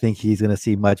agree. I think he's going to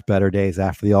see much better days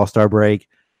after the All-Star break.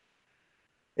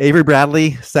 Avery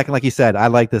Bradley, second, like you said, I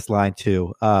like this line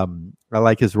too. I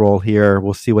like his role here.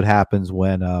 We'll see what happens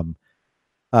when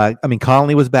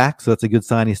Conley was back, so that's a good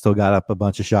sign. He still got up a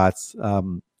bunch of shots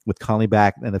with Conley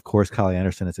back, and of course, Kyle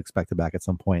Anderson is expected back at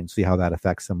some point and see how that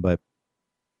affects him. But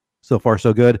so far,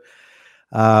 so good.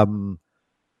 Valanciunas,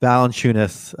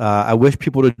 I wish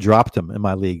people would have dropped him in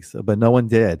my leagues, but no one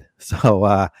did. So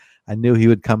I knew he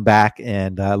would come back,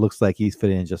 and it looks like he's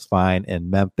fitting in just fine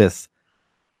in Memphis.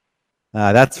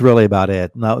 That's really about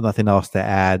it. Nothing else to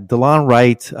add. DeLon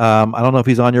Wright, I don't know if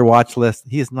he's on your watch list.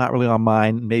 He's not really on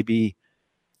mine. Maybe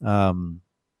I'm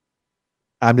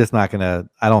just not going to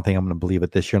 – I don't think I'm going to believe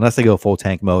it this year unless they go full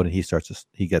tank mode and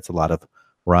he gets a lot of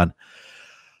run.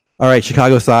 All right,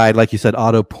 Chicago side, like you said,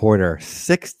 Otto Porter,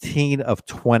 16 of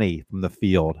 20 from the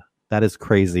field. That is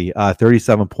crazy.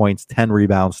 37 points, 10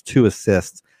 rebounds, 2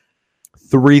 assists,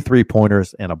 3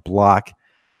 3-pointers, and a block.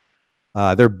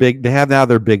 They're big. They have now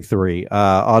their big three.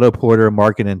 Otto Porter,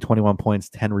 Markkanen, 21 points,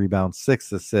 10 rebounds,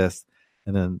 6 assists,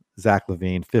 and then Zach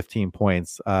LaVine, 15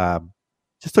 points.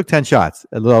 Just took 10 shots.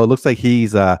 It looks like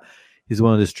he's willing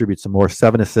to distribute some more.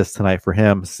 7 assists tonight for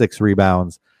him, 6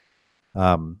 rebounds,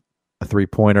 a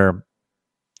 3-pointer.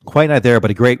 Quite not there,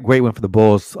 but a great win for the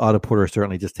Bulls. Otto Porter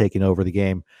certainly just taking over the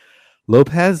game.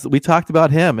 Lopez, we talked about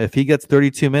him. If he gets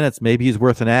 32 minutes, maybe he's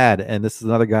worth an ad. And this is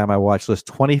another guy on my watch list.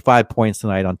 25 points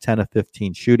tonight on 10 of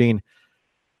 15 shooting.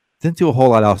 Didn't do a whole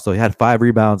lot else, though. He had 5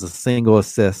 rebounds, a single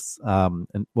assist.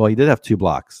 And he did have 2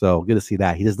 blocks, so good to see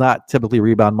that. He does not typically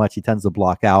rebound much. He tends to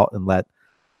block out and let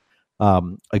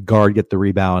a guard get the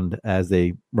rebound as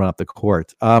they run up the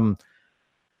court.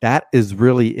 That is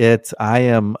really it. I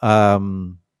am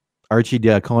Archie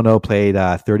Diacono played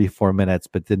 34 minutes,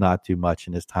 but did not do much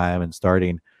in his time and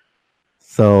starting.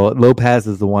 So Lopez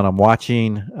is the one I'm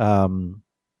watching.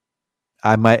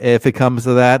 I might, if it comes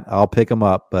to that, I'll pick him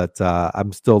up, but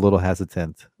I'm still a little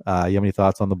hesitant. You have any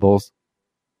thoughts on the Bulls?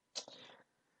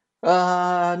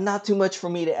 Not too much for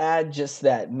me to add. Just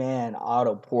that, man,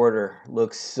 Otto Porter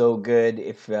looks so good.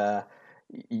 If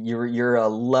you're a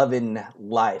loving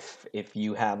life if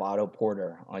you have Otto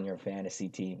Porter on your fantasy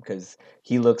team, because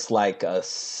he looks like a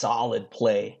solid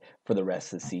play for the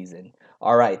rest of the season.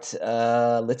 All right,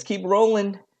 let's keep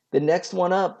rolling. The next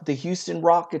one up, the Houston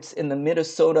Rockets and the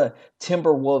Minnesota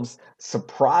Timberwolves.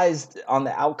 Surprised on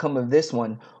the outcome of this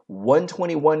one,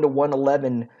 121 to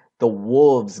 111. The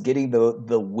Wolves getting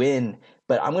the win.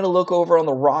 But I'm going to look over on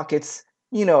the Rockets.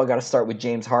 I got to start with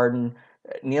James Harden.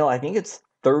 Neil, I think it's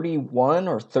 31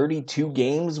 or 32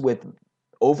 games with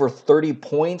over 30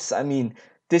 points. I mean,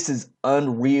 this is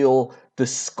unreal, the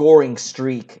scoring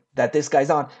streak that this guy's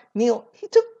on. Neil, he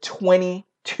took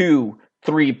 22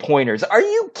 3-pointers. Are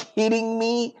you kidding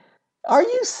me? Are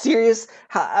you serious?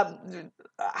 How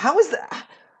is that?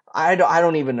 I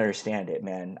don't even understand it,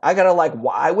 man.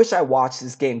 I wish I watched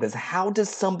this game, because how does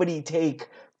somebody take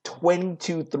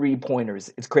 22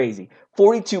 3-pointers? It's crazy.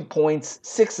 42 points,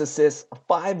 6 assists,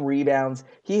 5 rebounds.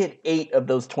 He hit 8 of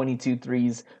those 22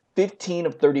 threes, 15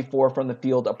 of 34 from the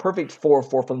field, a perfect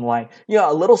 4-4 from the line.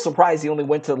 A little surprised he only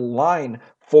went to the line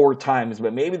 4 times,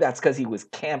 but maybe that's because he was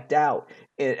camped out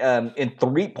in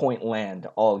 3-point land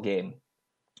all game.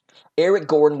 Eric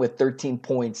Gordon with 13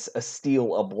 points, a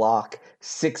steal, a block,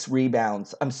 6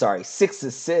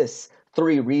 assists,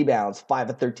 3 rebounds, 5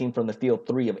 of 13 from the field,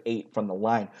 3 of 8 from the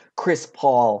line. Chris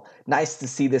Paul, nice to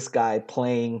see this guy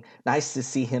playing, nice to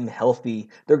see him healthy.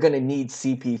 They're going to need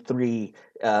CP3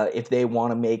 if they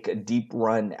want to make a deep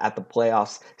run at the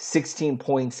playoffs. 16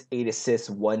 points, 8 assists,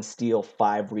 1 steal,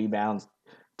 5 rebounds,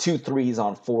 2 threes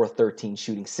on 4 of 13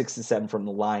 shooting, 6 to 7 from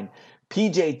the line.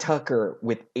 PJ Tucker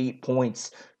with 8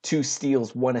 points, 2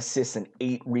 steals, 1 assist, and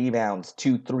 8 rebounds,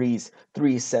 2 threes,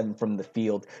 3 of 7 from the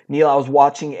field. Neil, I was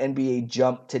watching NBA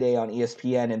Jump today on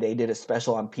ESPN, and they did a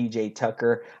special on PJ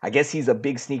Tucker. I guess he's a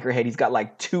big sneakerhead. He's got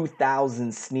like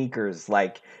 2,000 sneakers.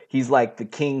 He's like the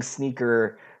king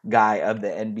sneaker guy of the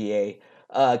NBA.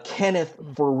 Kenneth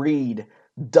Faried,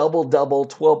 double-double,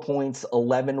 12 points,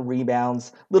 11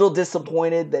 rebounds. Little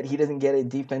disappointed that he doesn't get a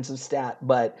defensive stat,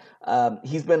 but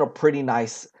he's been a pretty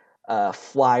nice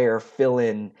flyer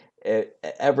fill-in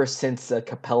ever since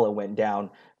Capella went down.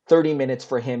 30 minutes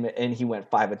for him, and he went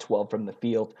 5 of 12 from the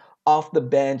field. Off the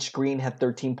bench, Green had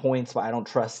 13 points, but I don't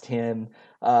trust him.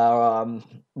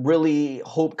 Really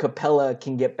hope Capella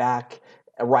can get back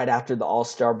right after the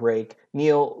All-Star break.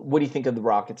 Neil, what do you think of the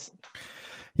Rockets?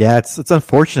 Yeah, it's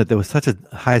unfortunate. There was such a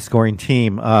high-scoring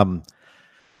team.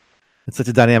 It's such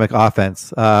a dynamic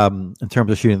offense in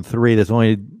terms of shooting 3.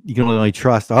 You can only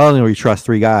trust. I only trust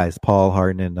 3 guys: Paul,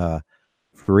 Harden, and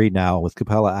Faried. Now with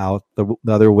Capella out, the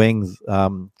other wings,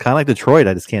 kind of like Detroit,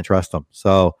 I just can't trust them.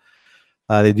 So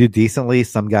they do decently.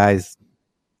 Some guys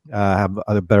have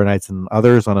other better nights than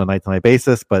others on a night-to-night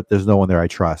basis, but there's no one there I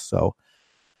trust. So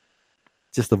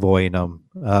just avoiding them.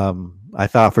 I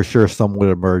thought for sure some would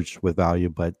emerge with value,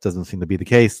 but it doesn't seem to be the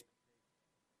case.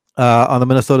 On the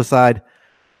Minnesota side,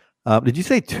 did you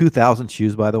say 2,000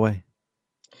 shoes, by the way?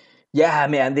 Yeah,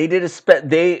 man, they did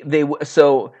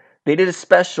they did a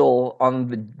special on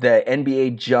the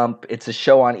NBA Jump. It's a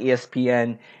show on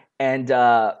ESPN, and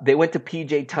they went to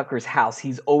PJ Tucker's house.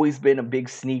 He's always been a big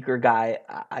sneaker guy,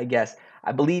 I guess.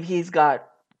 I believe he's got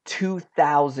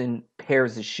 2,000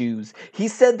 pairs of shoes. He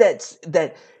said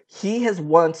that he has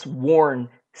once worn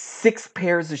 6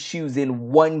 pairs of shoes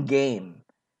in one game.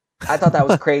 I thought that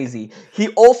was crazy. He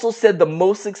also said the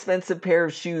most expensive pair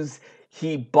of shoes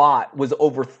he bought was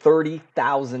over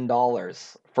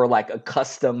 $30,000 for like a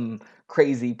custom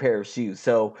crazy pair of shoes.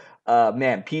 So,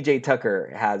 man, PJ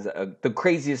Tucker has the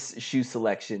craziest shoe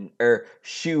selection or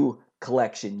shoe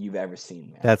collection you've ever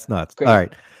seen, man. That's nuts.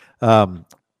 Crazy. All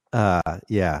right.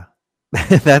 Yeah.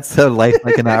 That's a life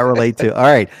I cannot relate to. All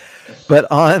right.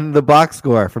 But on the box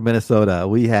score for Minnesota,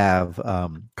 we have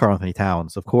Karl Anthony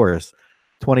Towns, of course,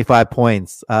 25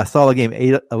 points, solid game,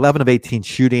 11 of 18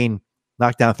 shooting,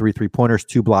 knocked down 3 3-pointers,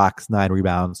 2 blocks, 9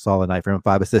 rebounds, solid night for him,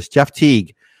 5 assists. Jeff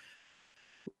Teague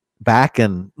back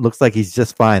and looks like he's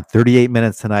just fine. 38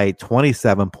 minutes tonight,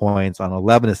 27 points on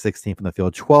 11 of 16 from the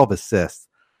field, 12 assists,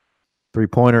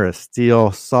 3-pointer, a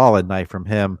steal, solid night from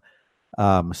him.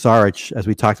 Saric, as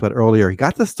we talked about earlier, he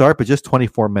got the start, but just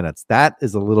 24 minutes. That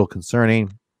is a little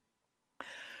concerning.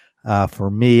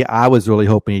 For me, I was really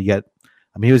hoping he'd get,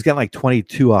 he was getting like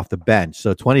 22 off the bench.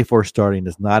 So 24 starting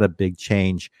is not a big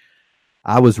change.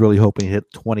 I was really hoping he'd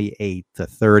hit 28 to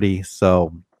 30.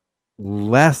 So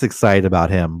less excited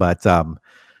about him, but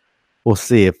we'll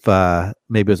see if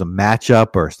maybe it was a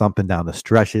matchup or something down the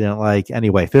stretch he didn't like.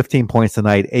 Anyway, 15 points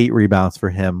tonight, 8 rebounds for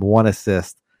him, 1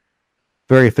 assist.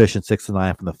 Very efficient, 6 to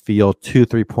 9 from the field, 2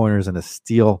 3-pointers and a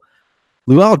steal.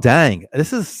 Luol Deng,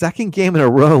 this is the second game in a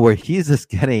row where he's just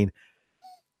getting,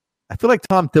 I feel like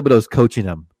Tom Thibodeau's coaching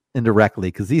him indirectly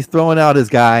because he's throwing out his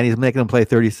guy and he's making him play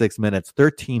 36 minutes,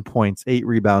 13 points, 8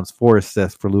 rebounds, 4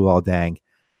 assists for Luol Deng,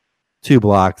 2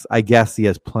 blocks. I guess he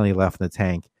has plenty left in the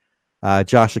tank.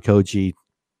 Josh Okogie,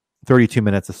 32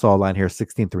 minutes, a solid line here,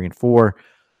 16, 3, and 4,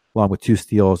 along with 2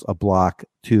 steals, a block,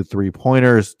 2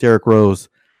 3-pointers. Derrick Rose,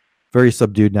 very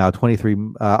subdued now, 23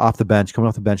 off the bench, coming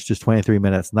off the bench, just 23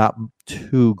 minutes. Not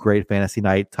too great fantasy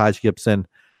night. Taj Gibson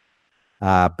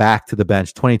back to the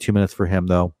bench, 22 minutes for him,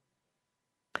 though.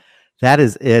 That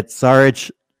is it.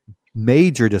 Saric,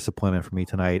 major disappointment for me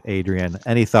tonight, Adrian.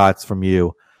 Any thoughts from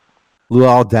you?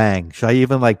 Luol Deng, should I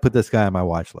even put this guy on my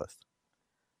watch list?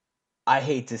 I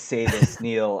hate to say this,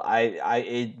 Neil.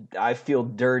 I feel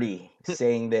dirty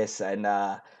saying this, and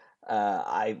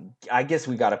I guess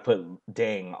we got to put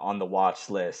Deng on the watch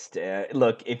list.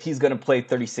 Look, if he's going to play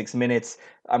 36 minutes,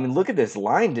 look at this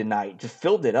line tonight. Just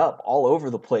filled it up all over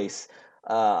the place.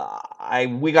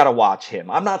 We got to watch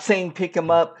him. I'm not saying pick him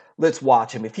up. Let's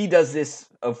watch him. If he does this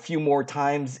a few more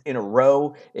times in a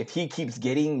row, if he keeps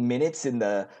getting minutes in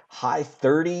the high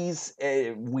 30s,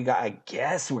 I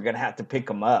guess we're going to have to pick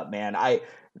him up, man.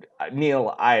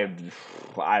 Neil, I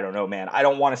don't know, man. I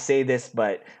don't want to say this,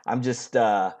 but I'm just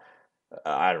I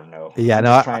don't know. Yeah, I'm no,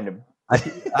 just trying to.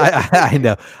 I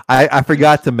know. I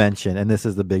forgot to mention, and this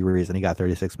is the big reason he got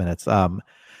 36 minutes.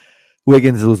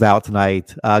 Wiggins was out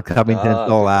tonight. Covington's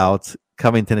all out.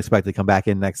 Covington expected to come back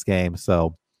in next game.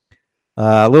 So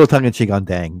a little tongue in cheek on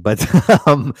Deng, but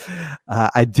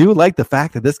I do like the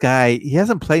fact that this guy, he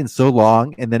hasn't played in so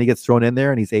long, and then he gets thrown in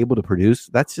there and he's able to produce.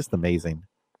 That's just amazing.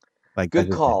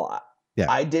 Good call. Yeah.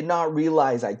 I did not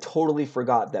realize. I totally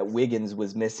forgot that Wiggins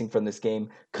was missing from this game.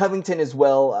 Covington as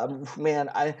well. Man,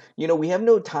 we have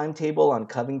no timetable on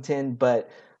Covington, but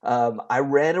I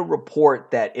read a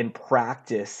report that in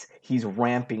practice he's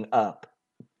ramping up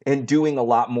and doing a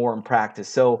lot more in practice.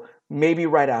 So maybe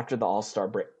right after the All-Star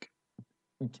break.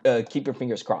 Keep your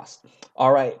fingers crossed.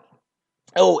 All right.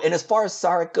 Oh, and as far as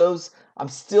Saric goes, I'm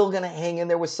still going to hang in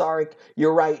there with Saric.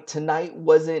 You're right. Tonight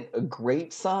wasn't a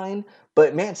great sign,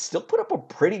 but man, still put up a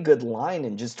pretty good line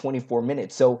in just 24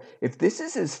 minutes. So if this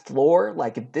is his floor,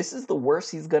 if this is the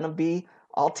worst he's going to be,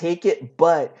 I'll take it.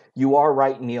 But you are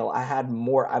right, Neil. I had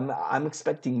more. I'm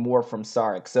expecting more from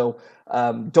Saric. So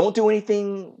don't do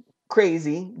anything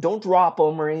crazy. Don't drop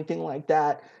him or anything like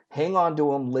that. Hang on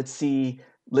to him. Let's see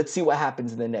what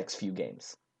happens in the next few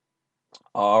games.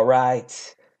 All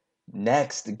right.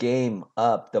 Next game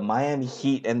up, the Miami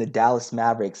Heat and the Dallas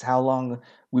Mavericks. How long?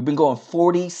 We've been going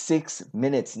 46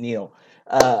 minutes, Neil.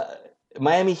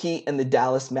 Miami Heat and the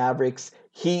Dallas Mavericks.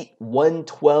 Heat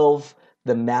 112,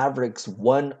 the Mavericks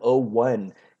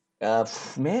 101.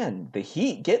 Man, the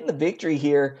Heat getting the victory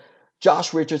here.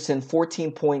 Josh Richardson,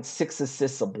 14 points, 6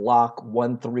 assists, a block,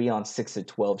 1 3 on 6 of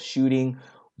 12 shooting.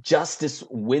 Justice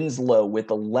Winslow with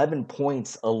 11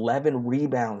 points, 11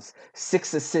 rebounds,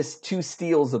 6 assists, 2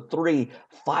 steals, a 3,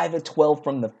 5 of 12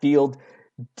 from the field.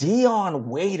 Dion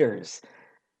Waiters,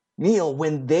 Neil,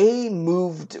 when they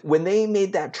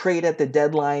made that trade at the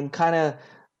deadline, kind of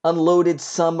unloaded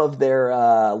some of their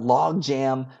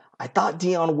logjam. I thought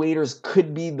Dion Waiters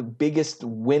could be the biggest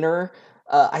winner.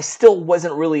 I still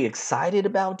wasn't really excited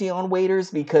about Dion Waiters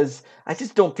because I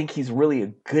just don't think he's really a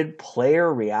good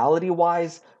player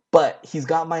reality-wise. But he's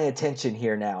got my attention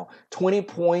here now. 20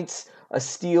 points, a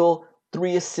steal,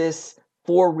 3 assists,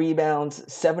 4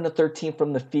 rebounds, 7 of 13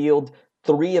 from the field,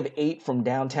 3 of 8 from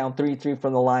downtown, 3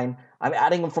 from the line. I'm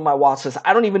adding him from my watch list.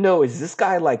 I don't even know. Is this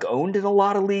guy like owned in a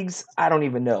lot of leagues? I don't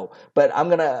even know. But I'm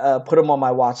gonna put him on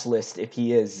my watch list if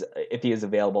he is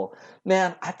available.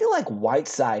 Man, I feel like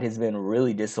Whiteside has been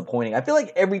really disappointing. I feel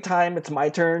like every time it's my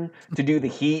turn to do the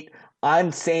Heat,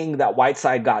 I'm saying that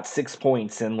Whiteside got 6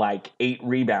 points and like 8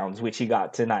 rebounds, which he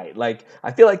got tonight. Like,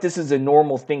 I feel like this is a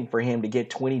normal thing for him to get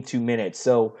 22 minutes.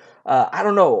 So I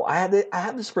don't know. I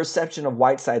have this perception of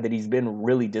Whiteside that he's been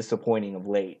really disappointing of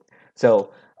late.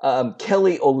 So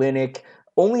Kelly Olynyk,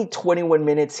 only 21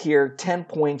 minutes here, 10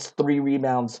 points, 3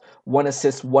 rebounds, 1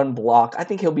 assist, 1 block. I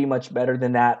think he'll be much better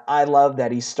than that. I love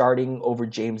that he's starting over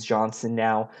James Johnson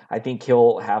now. I think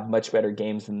he'll have much better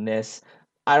games than this.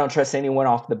 I don't trust anyone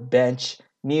off the bench.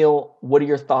 Neil, what are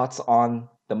your thoughts on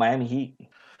the Miami Heat?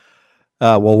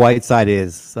 Well, Whiteside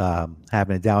is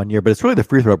having a down year, but it's really the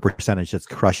free throw percentage that's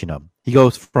crushing him. He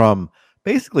goes from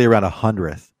basically around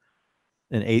 100th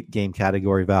in 8-game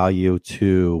category value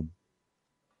to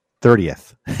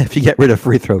 30th if you get rid of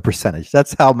free throw percentage.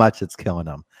 That's how much it's killing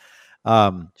him.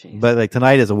 But like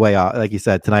tonight is a way off. Like you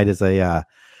said, tonight is a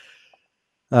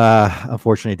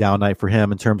unfortunately down night for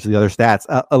him in terms of the other stats.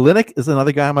 Olynyk is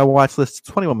another guy on my watch list.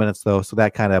 21 minutes though, so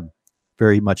that kind of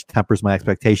very much tempers my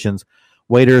expectations.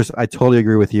 Waiters, I totally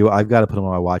agree with you. I've got to put him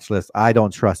on my watch list. I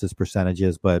don't trust his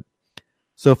percentages, but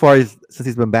so far since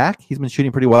he's been back, he's been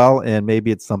shooting pretty well, and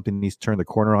maybe it's something he's turned the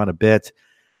corner on a bit.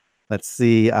 Let's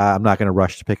see. I'm not going to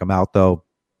rush to pick him out though.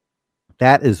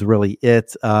 That is really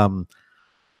it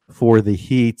for the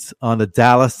Heat. On the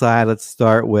Dallas side, let's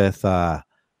start with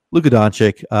Luka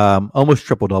Doncic, almost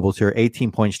triple doubles here,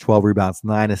 18 points, 12 rebounds,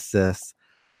 9 assists.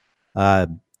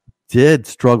 Did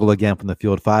struggle again from the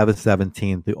field, 5 of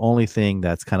 17. The only thing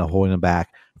that's kind of holding him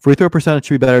back. Free throw percentage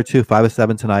should be better too, 5 of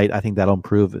 7 tonight. I think that'll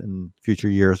improve in future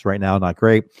years. Right now, not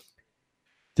great.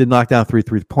 Did knock down 3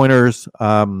 3-pointers.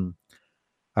 All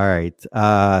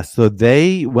right. So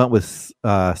they went with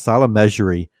Salah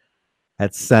Mejri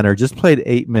at center, just played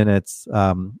 8 minutes.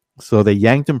 So they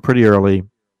yanked him pretty early.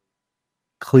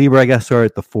 Kleber, I guess, started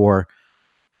at the 4.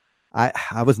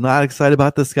 I was not excited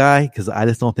about this guy because I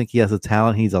just don't think he has the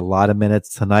talent. He's a lot of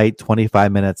minutes tonight,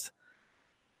 25 minutes,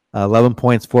 11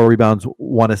 points, 4 rebounds,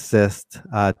 1 assist,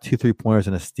 2 3-pointers,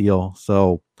 and a steal.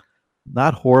 So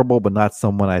not horrible, but not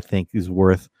someone I think is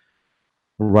worth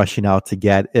rushing out to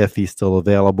get if he's still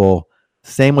available.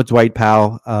 Same with Dwight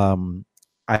Powell.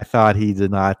 I thought he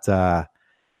did not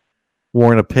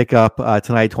warrant a pickup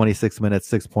tonight, 26 minutes,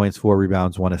 6 points, 4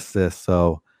 rebounds, 1 assist.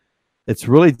 So it's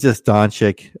really just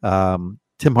Doncic,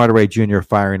 Tim Hardaway Jr.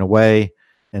 firing away,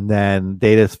 and then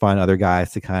they just find other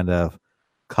guys to kind of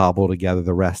cobble together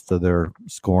the rest of their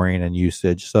scoring and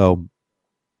usage. So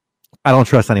I don't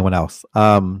trust anyone else.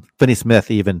 Finney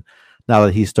Smith, even now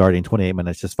that he's starting, 28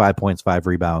 minutes, just 5 points, 5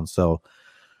 rebounds. So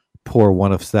poor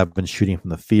 1 of 7 shooting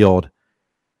from the field.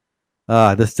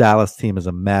 This Dallas team is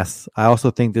a mess. I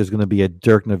also think there's going to be a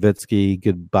Dirk Nowitzki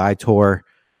goodbye tour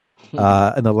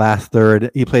in the last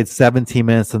third. He played 17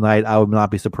 minutes tonight. I would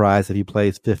not be surprised if he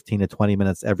plays 15 to 20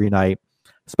 minutes every night,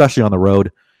 especially on the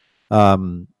road.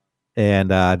 And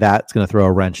that's going to throw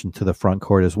a wrench into the front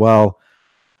court as well.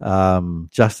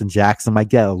 Justin Jackson might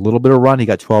get a little bit of run. He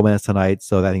got 12 minutes tonight,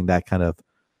 so I think that kind of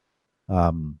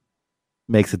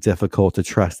makes it difficult to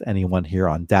trust anyone here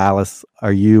on Dallas.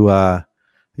 Are you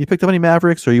picked up any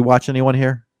Mavericks? Or are you watching anyone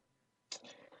here?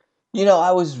 You know,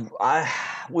 I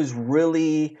was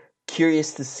really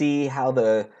curious to see how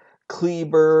the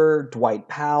Kleber, Dwight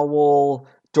Powell,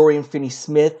 Dorian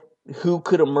Finney-Smith, who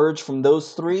could emerge from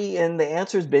those three, and the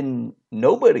answer's been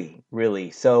nobody,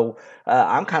 really. So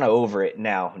I'm kind of over it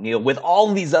now, Neil. With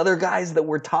all these other guys that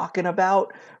we're talking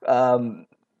about,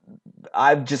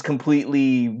 I've just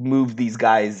completely moved these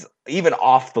guys even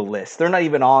off the list. They're not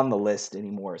even on the list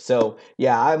anymore. So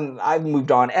yeah, I've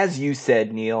moved on. As you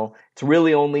said, Neil, it's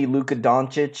really only Luka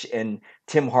Doncic and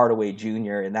Tim Hardaway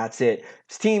Jr. and that's it.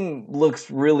 This team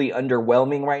looks really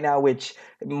underwhelming right now, which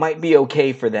might be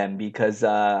okay for them because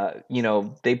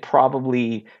they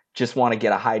probably just want to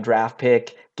get a high draft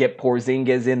pick, get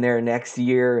Porzingis in there next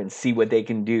year, and see what they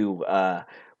can do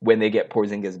when they get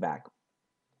Porzingis back.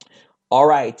 All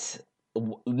right.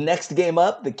 Next game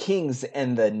up, the Kings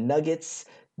and the Nuggets.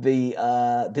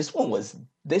 This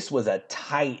was a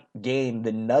tight game.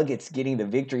 The Nuggets getting the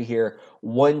victory here,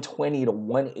 120 to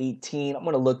 118. I'm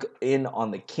going to look in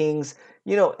on the Kings.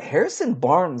 Harrison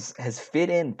Barnes has fit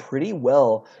in pretty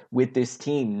well with this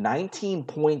team. 19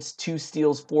 points, 2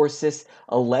 steals, 4 assists,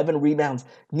 11 rebounds.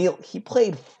 Neil, he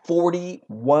played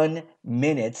 41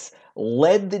 minutes,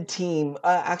 led the team.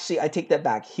 Actually, I take that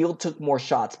back. Hield took more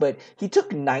shots, but he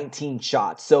took 19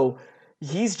 shots. So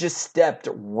he's just stepped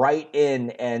right in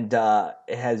and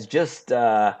has just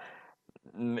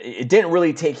it didn't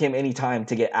really take him any time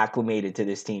to get acclimated to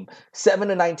this team. 7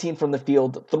 to 19 from the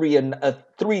field,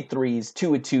 3 threes,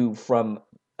 2 of 2 from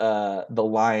the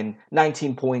line,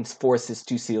 19 points, 4 assists,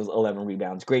 2 steals, 11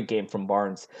 rebounds. Great game from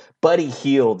Barnes. Buddy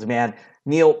Hield, man.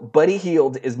 Neil, Buddy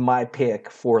Hield is my pick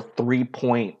for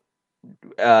 3-point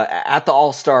at the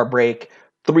All-Star break.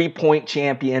 3-point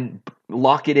champion.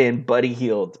 Lock it in. Buddy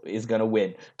Hield is going to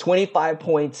win. 25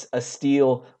 points, a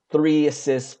steal, 3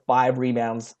 assists, 5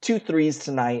 rebounds, 2 threes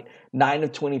tonight, 9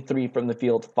 of 23 from the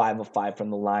field, 5 of 5 from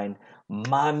the line.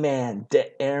 My man,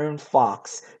 De'Aaron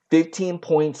Fox, 15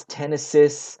 points, 10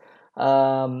 assists,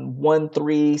 1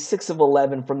 3, 6 of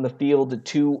 11 from the field,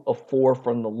 2 of 4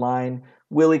 from the line.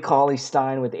 Willie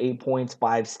Cauley-Stein with 8 points,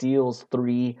 5 steals,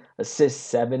 3 assists,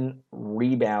 7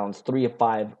 rebounds, 3 of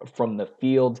 5 from the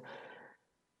field.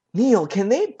 Neil, can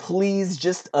they please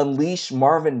just unleash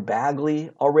Marvin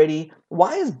Bagley already?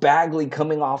 Why is Bagley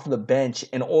coming off the bench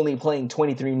and only playing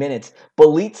 23 minutes?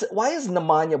 Why is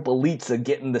Nemanja Bjelica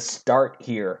getting the start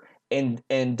here and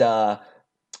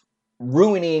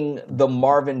ruining the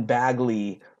Marvin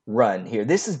Bagley run here?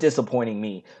 This is disappointing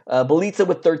me. Bjelica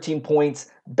with 13 points.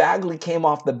 Bagley came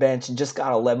off the bench and just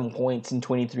got 11 points in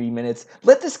 23 minutes.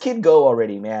 Let this kid go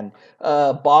already, man.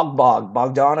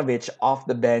 Bogdanovic off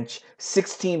the bench,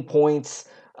 16 points,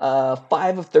 5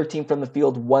 of 13 from the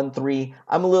field, 1 3.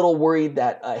 I'm a little worried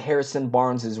that Harrison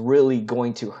Barnes is really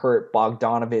going to hurt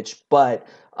Bogdanovic, but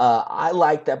I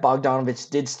like that Bogdanovic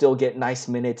did still get nice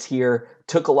minutes here,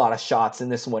 took a lot of shots in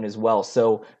this one as well.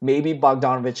 So maybe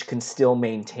Bogdanovic can still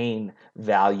maintain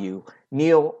value.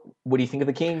 Neil, what do you think of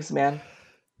the Kings, man?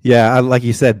 Yeah, like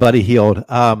you said, Buddy Hield.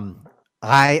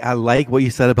 I like what you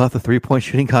said about the 3-point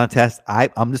shooting contest.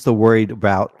 I'm just worried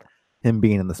about him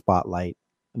being in the spotlight,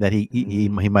 that he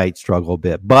might struggle a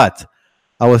bit. But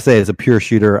I would say as a pure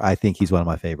shooter, I think he's one of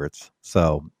my favorites.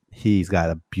 So he's got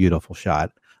a beautiful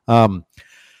shot.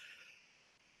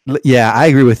 Yeah, I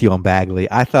agree with you on Bagley.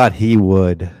 I thought he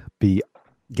would be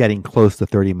getting close to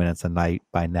 30 minutes a night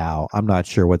by now. I'm not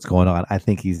sure what's going on. I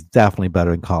think he's definitely better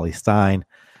than Cauley-Stein.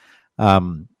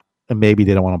 And maybe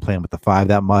they don't want to play him with the 5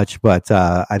 that much, but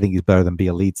I think he's better than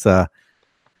Bjelica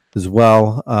as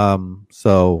well.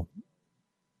 So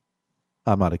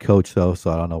I'm not a coach, though,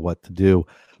 so I don't know what to do.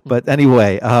 But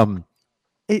anyway,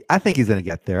 I think he's going to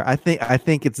get there. I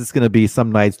think it's just going to be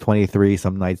some nights 23,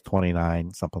 some nights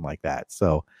 29, something like that.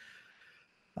 So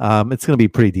it's going to be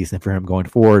pretty decent for him going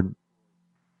forward.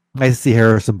 Nice to see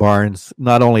Harrison Barnes.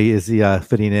 Not only is he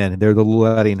fitting in, they're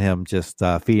letting him just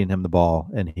feeding him the ball,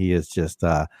 and he is just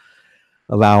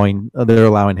allowing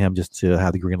him just to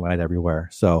have the green light everywhere.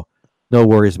 So no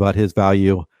worries about his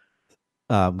value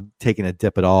taking a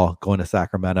dip at all going to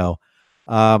Sacramento.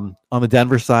 On the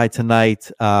Denver side tonight,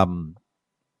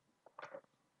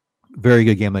 very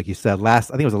good game, like you said. I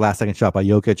think it was the last second shot by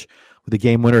Jokic with the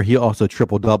game winner. He also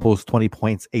triple doubles, 20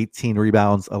 points, 18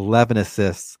 rebounds, 11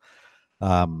 assists.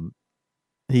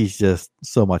 He's just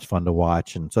so much fun to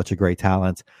watch and such a great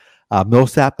talent.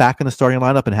 Millsap back in the starting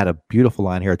lineup and had a beautiful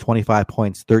line here, 25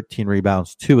 points, 13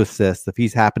 rebounds, 2 assists. If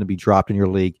he's happened to be dropped in your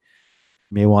league,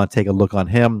 you may want to take a look on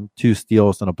him. 2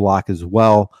 steals and a block as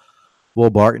well. Will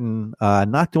Barton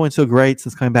not doing so great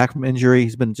since coming back from injury.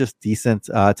 He's been just decent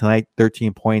tonight,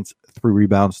 13 points, 3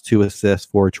 rebounds, 2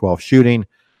 assists, 4-12 shooting.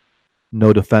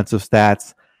 No defensive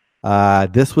stats.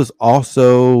 This was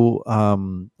also,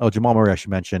 Jamal Murray, I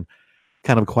should mention,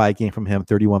 kind of a quiet game from him,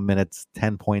 31 minutes,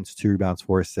 10 points, 2 rebounds,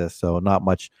 4 assists. So not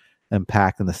much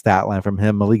impact in the stat line from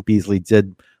him. Malik Beasley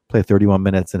did play 31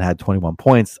 minutes and had 21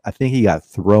 points. I think he got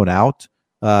thrown out.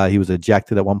 He was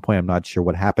ejected at one point. I'm not sure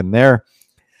what happened there.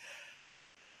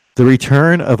 The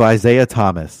return of Isaiah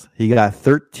Thomas. He got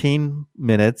 13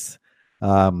 minutes,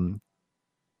 6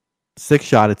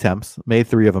 shot attempts, made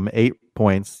 3 of them, 8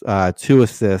 points, 2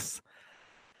 assists.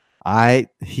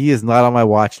 He is not on my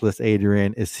watch list,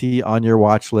 Adrian. Is he on your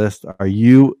watch list? Are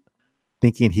you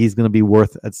thinking he's going to be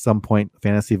worth at some point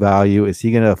fantasy value? Is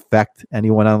he going to affect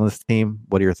anyone on this team?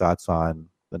 What are your thoughts on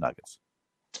the Nuggets?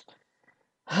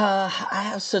 I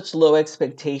have such low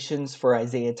expectations for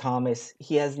Isaiah Thomas.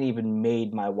 He hasn't even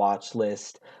made my watch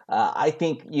list. I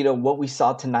think, what we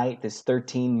saw tonight, this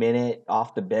 13-minute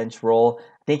off the bench role,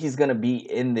 I think he's going to be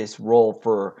in this role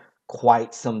for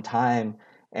quite some time.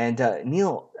 And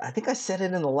Neil, I think I said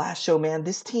it in the last show, man,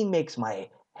 this team makes my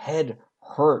head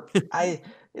hurt.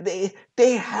 They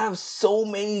have so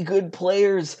many good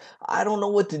players. I don't know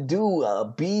what to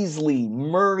do. Beasley,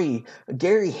 Murray,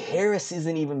 Gary Harris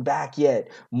isn't even back yet.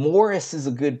 Morris is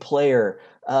a good player.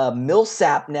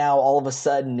 Millsap now all of a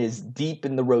sudden is deep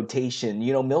in the rotation.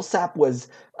 Millsap was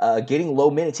getting low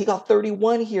minutes. He got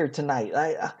 31 here tonight.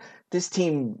 This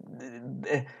team,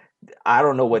 I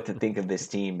don't know what to think of this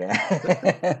team,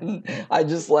 man. I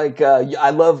just I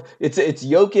love it's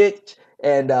Jokic.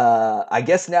 And I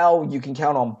guess now you can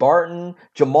count on Barton.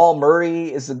 Jamal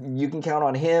Murray you can count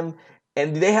on him.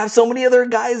 And they have so many other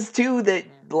guys too that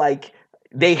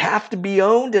they have to be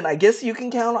owned. And I guess you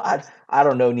can count on. I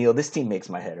don't know, Neil. This team makes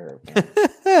my head hurt.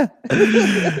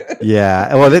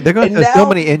 Yeah. Well, there's so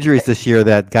many injuries this year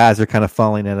that guys are kind of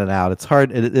falling in and out.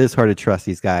 It is hard to trust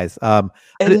these guys.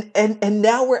 And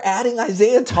now we're adding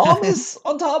Isaiah Thomas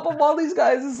on top of all these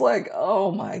guys. It's like,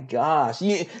 oh my gosh.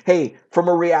 Hey, from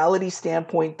a reality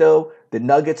standpoint, though, the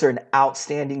Nuggets are an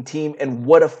outstanding team, and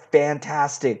what a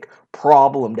fantastic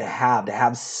problem to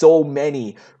have so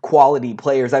many quality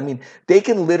players. I mean, they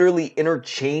can literally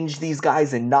interchange these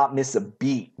guys and not miss a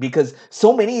beat because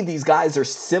so many of these guys are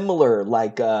similar,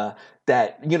 Barton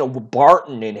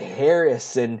and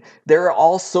Harris, and they're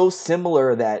all so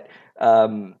similar that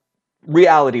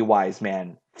reality-wise,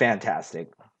 man,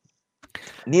 fantastic.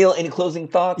 Neil, any closing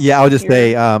thoughts? Yeah, I'll just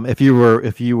say, if you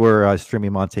were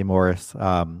streaming Monte Morris,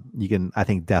 you can, I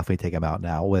think, definitely take him out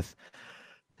now with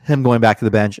him going back to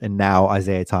the bench and now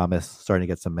Isaiah Thomas starting to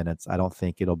get some minutes. I don't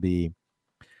think it'll be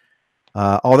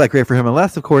all that great for him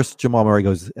unless, of course, Jamal Murray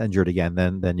goes injured again.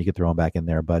 Then you could throw him back in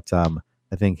there. But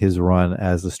I think his run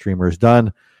as the streamer is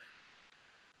done.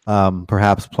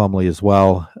 Perhaps Plumlee as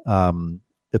well.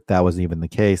 If that wasn't even the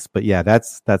case. But yeah,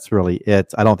 that's really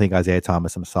it. I don't think Isaiah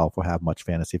Thomas himself will have much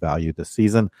fantasy value this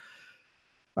season.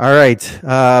 All right.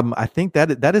 I think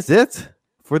that is it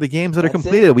for the games that are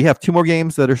completed. We have 2 more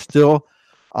games that are still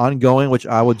ongoing, which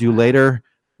I will do later.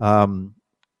 But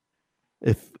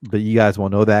you guys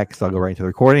won't know that because I'll go right into the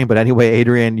recording. But anyway,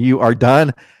 Adrian, you are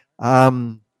done.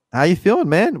 How you feeling,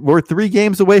 man? We're 3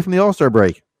 games away from the All-Star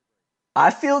break. I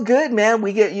feel good, man.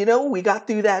 We got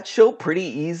through that show pretty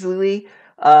easily.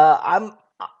 I'm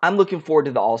looking forward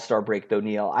to the All-Star break, though,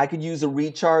 Neil. I could use a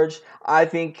recharge. I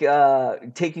think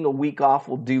taking a week off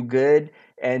will do good,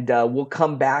 and we'll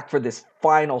come back for this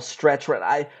final stretch run.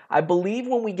 I believe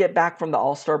when we get back from the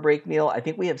All-Star break, Neil, I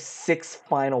think we have 6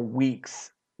 final weeks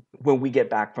when we get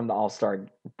back from the All-Star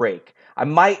break. I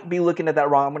might be looking at that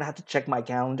wrong. I'm going to have to check my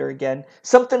calendar again.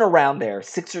 Something around there,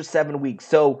 6 or 7 weeks.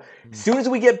 So as soon as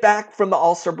we get back from the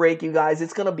All-Star break, you guys,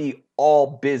 it's going to be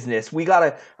all business. You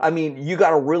got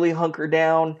to really hunker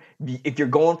down. If you're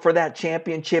going for that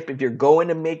championship, if you're going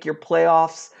to make your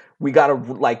playoffs, we got to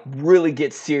really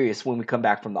get serious when we come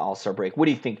back from the All-Star break. What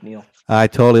do you think, Neil? I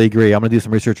totally agree. I'm going to do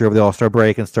some research over the All-Star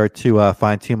break and start to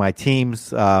fine-tune my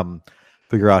teams.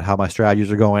 Figure out how my strategies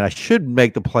are going. I should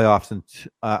make the playoffs. And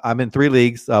I'm in 3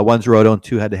 leagues. One's roto and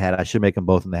 2 head-to-head. I should make them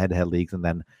both in the head-to-head leagues. And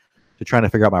then to trying to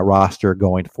figure out my roster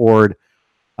going forward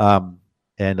and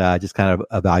just kind of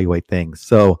evaluate things.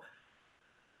 So,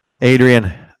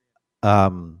 Adrian,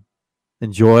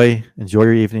 enjoy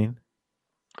your evening.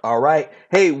 All right.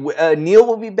 Hey, Neil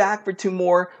will be back for 2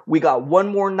 more. We got 1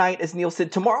 more night, as Neil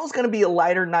said. Tomorrow's going to be a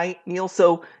lighter night, Neil.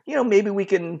 So, maybe we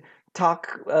can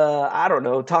talk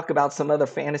about some other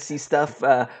fantasy stuff,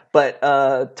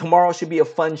 but tomorrow should be a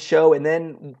fun show, and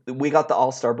then we got the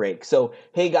All-Star break. So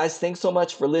hey guys, thanks so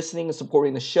much for listening and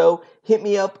supporting the show. Hit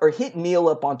me up or hit Neil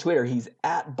up on Twitter. He's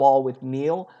at Ball with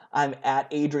Neil. I'm at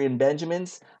Adrian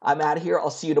Benjamins. I'm out of here. I'll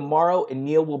see you tomorrow, and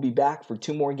Neil will be back for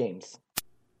 2 more games.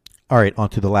 All right, on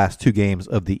to the last 2 games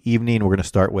of the evening. We're going to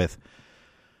start with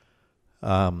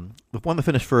one to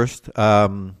finish first.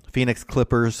 Phoenix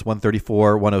Clippers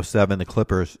 134-107. The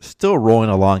Clippers still rolling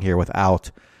along here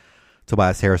without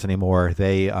Tobias Harris anymore.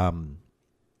 They I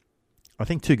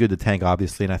think too good to tank,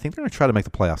 obviously, and I think they're going to try to make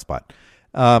the playoff spot.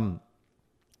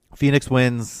 Phoenix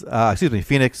wins.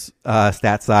 Phoenix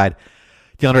stat side.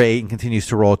 DeAndre Ayton continues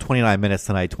to roll 29 minutes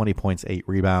tonight, 20 points, 8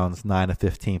 rebounds, 9 of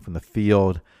 15 from the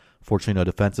field. Fortunately, no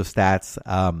defensive stats.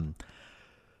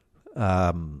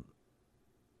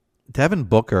 Devin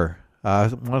Booker, I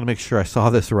wanted to make sure I saw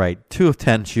this right. 2 of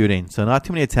 10 shooting, so not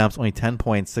too many attempts, only 10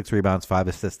 points, 6 rebounds, 5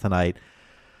 assists tonight.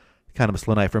 Kind of a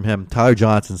slow night from him. Tyler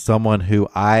Johnson, someone who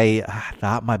I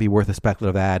thought might be worth a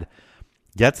speculative ad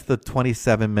gets the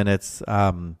 27 minutes,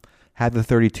 had the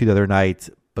 32 the other night,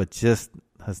 but just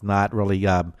has not really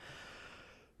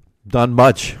done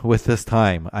much with this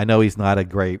time. I know he's not a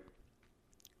great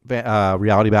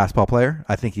reality basketball player.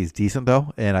 I think he's decent,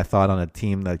 though, and I thought on a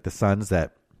team like the Suns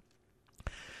that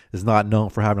is not known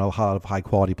for having a lot of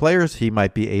high-quality players, he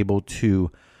might be able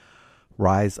to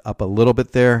rise up a little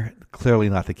bit there. Clearly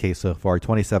not the case so far.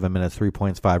 27 minutes, 3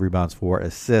 points, 5 rebounds, 4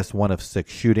 assists, 1 of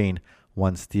 6 shooting,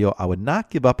 1 steal. I would not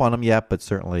give up on him yet, but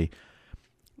certainly,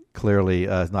 clearly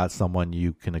is not someone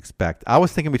you can expect. I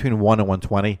was thinking between 1 and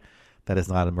 120. That has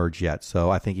not emerged yet, so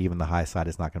I think even the high side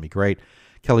is not going to be great.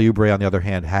 Kelly Oubre, on the other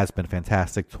hand, has been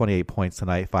fantastic. 28 points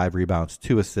tonight, 5 rebounds,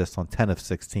 2 assists on 10 of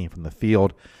 16 from the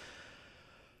field.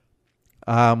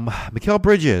 Mikal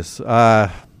Bridges,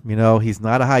 he's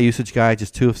not a high usage guy,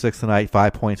 just 2 of 6 tonight,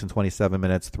 5 points in 27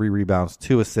 minutes, 3 rebounds,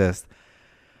 2 assists,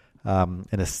 and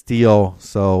a steal.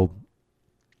 So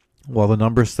while the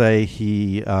numbers say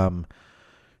he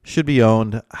should be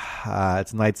owned,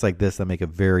 it's nights like this that make it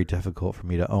very difficult for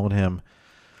me to own him.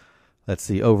 Let's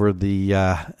see, over the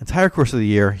entire course of the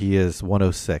year, he is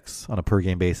 106 on a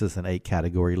per-game basis in 8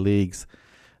 category leagues.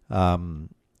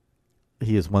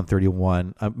 He is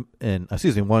 131, and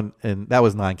that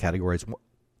was 9 categories,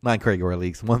 9 category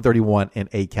leagues, 131 in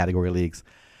 8 category leagues.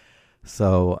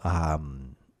 So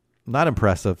not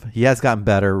impressive. He has gotten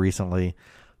better recently.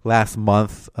 Last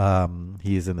month,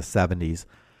 he's in the 70s.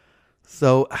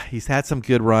 So he's had some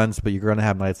good runs, but you're going to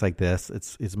have nights like this.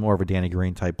 It's more of a Danny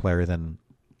Green type player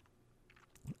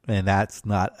and that's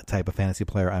not a type of fantasy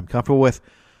player I'm comfortable with.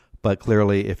 But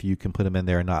clearly, if you can put him in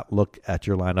there and not look at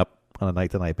your lineup on a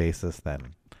night-to-night basis,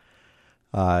 then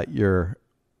you're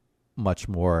much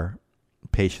more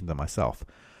patient than myself.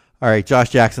 All right, Josh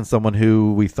Jackson, someone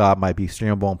who we thought might be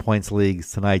streamable in points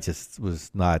leagues tonight, just was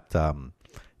not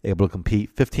able to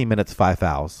compete. 15 minutes, 5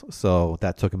 fouls, so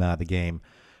that took him out of the game.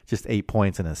 Just 8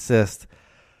 points and an assist.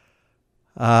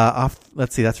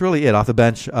 Let's see, that's really it. Off the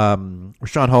bench,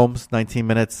 Rashawn Holmes, 19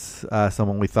 minutes,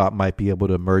 someone we thought might be able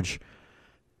to emerge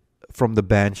from the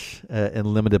bench in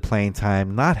limited playing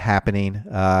time. Not happening.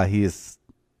 He is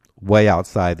way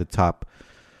outside the top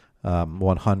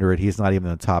 100. He's not even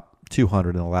in the top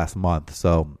 200 in the last month,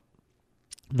 so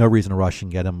no reason to rush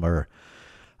and get him, or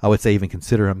I would say even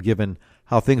consider him, given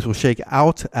how things will shake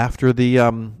out after the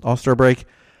All-Star break.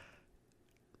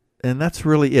 And that's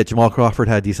really it. Jamal Crawford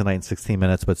had a decent night in 16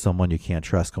 minutes, but someone you can't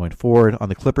trust going forward. On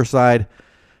the Clipper side,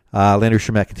 Landry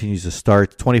Shamet continues to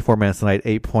start. 24 minutes tonight,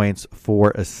 8 points,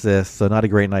 4 assists. So not a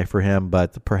great night for him,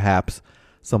 but perhaps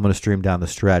someone to stream down the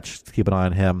stretch. Keep an eye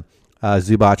on him.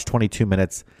 Zubac, 22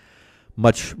 minutes.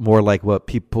 Much more like what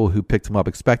people who picked him up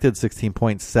expected. 16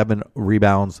 points, 7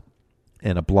 rebounds,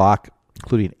 and a block,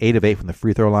 including 8 of 8 from the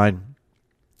free throw line.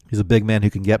 He's a big man who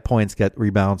can get points, get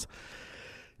rebounds.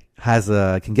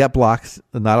 Can get blocks,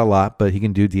 not a lot, but he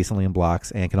can do decently in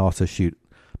blocks and can also shoot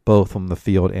both from the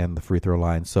field and the free throw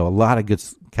line. So a lot of good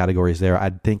categories there. I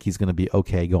think he's going to be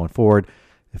okay going forward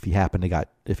if he happened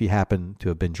to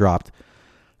have been dropped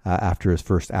after his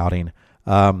first outing.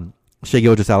 Shai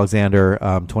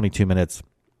Gilgeous-Alexander, 22 minutes.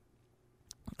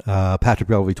 Patrick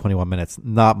Beverley, 21 minutes.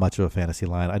 Not much of a fantasy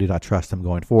line. I do not trust him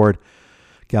going forward.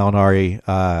 Gallinari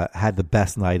had the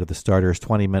best night of the starters,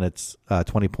 20 minutes,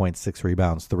 20 points, 6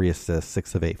 rebounds, 3 assists,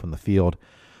 6 of 8 from the field,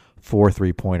 4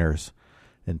 3-pointers,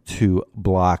 and 2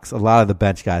 blocks. A lot of the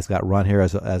bench guys got run here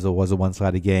as it was a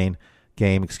one-sided game.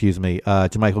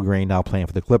 JaMychal Green now playing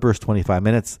for the Clippers, 25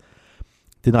 minutes.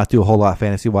 Did not do a whole lot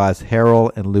fantasy-wise.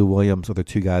 Harrell and Lou Williams are the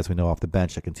 2 guys we know off the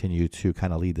bench that continue to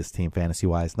kind of lead this team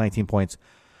fantasy-wise. 19 points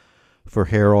for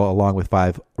Harrell, along with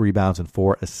 5 rebounds and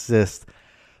 4 assists.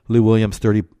 Lou Williams,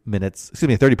 30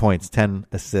 points, 10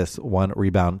 assists, 1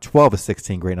 rebound, 12 of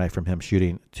 16. Great night from him,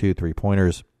 shooting 2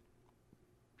 3-pointers.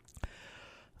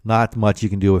 Not much you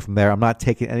can do from there. I'm not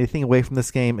taking anything away from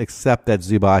this game except that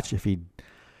Zubac, if he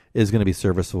is going to be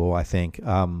serviceable, I think.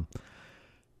 Inside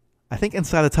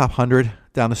the top 100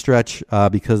 down the stretch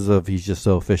because of he's just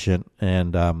so efficient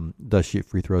and does shoot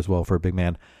free throws well for a big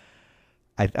man.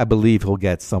 I believe he'll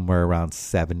get somewhere around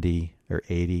 70 or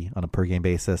 80 on a per-game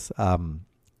basis.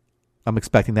 I'm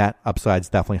expecting that. Upside's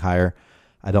definitely higher.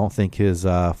 I don't think his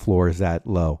floor is that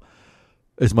low.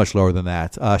 It's much lower than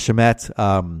that. Shamet,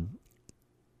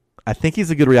 I think he's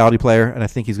a good reality player, and I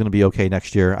think he's going to be okay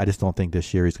next year. I just don't think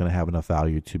this year he's going to have enough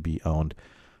value to be owned.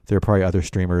 There are probably other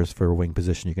streamers for wing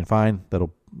position you can find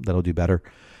that'll do better.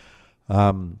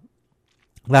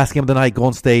 Last game of the night,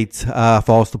 Golden State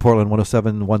falls to Portland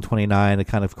 107-129. A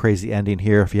kind of crazy ending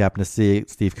here. If you happen to see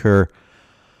it, Steve Kerr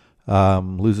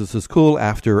loses his cool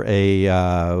after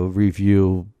a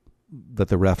review that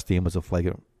the refs deemed was a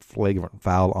flagrant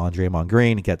foul on Draymond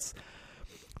Green. He gets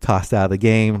tossed out of the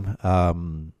game.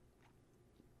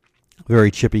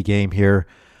 Very chippy game here.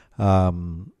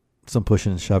 Some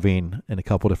pushing and shoving in a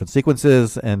couple different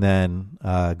sequences, and then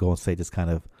Golden State just kind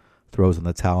of throws in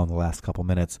the towel in the last couple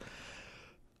minutes.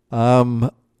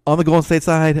 On the Golden State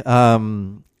side,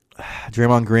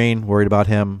 Draymond Green, worried about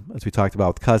him, as we talked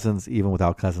about with Cousins. Even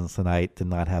without Cousins tonight, did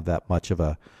not have that much of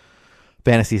a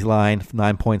fantasy line.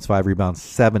 9 points, 5 rebounds,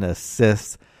 7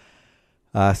 assists.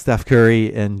 Steph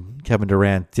Curry and Kevin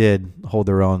Durant did hold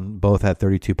their own. Both had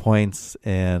 32 points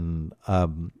and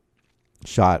Kevin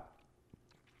shot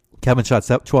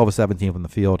 12 of 17 from the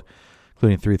field,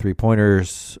 including 3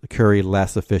 3-pointers. Curry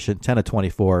less efficient, 10 of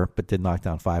 24, but did knock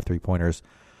down 5 3-pointers.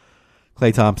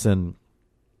 Klay Thompson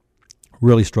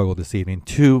really struggled this evening.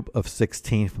 2 of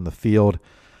 16 from the field,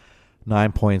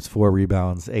 9 points, 4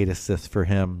 rebounds, 8 assists for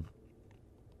him.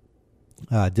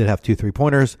 Did have 2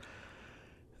 3-pointers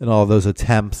in all of those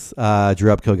attempts.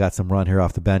 Jerebko got some run here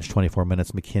off the bench, 24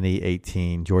 minutes. McKinney,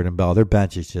 18. Jordan Bell. Their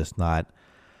bench is just not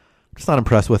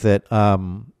impressed with it.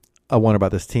 I wonder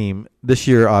about this team. This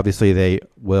year, obviously, they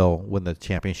will win the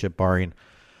championship, barring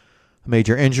a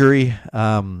major injury.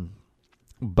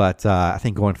 But I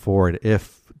think going forward,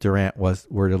 if Durant was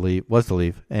to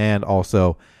leave, and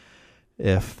also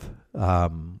if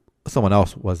someone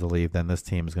else was to leave, then this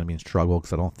team is going to be in struggle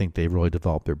because I don't think they've really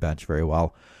developed their bench very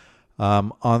well.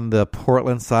 On the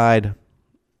Portland side,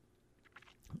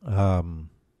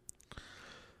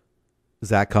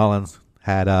 Zach Collins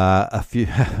had a few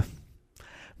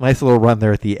nice little run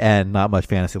there at the end. Not much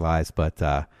fantasy-wise, but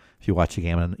if you watch the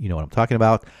game, you know what I'm talking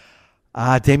about.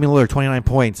 Damian Lillard, 29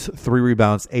 points, 3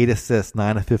 rebounds, 8 assists,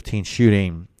 9 of 15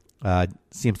 shooting.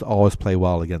 Seems to always play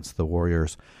well against the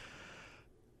Warriors.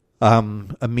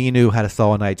 Aminu had a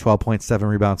solid night, 12 points, 7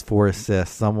 rebounds, 4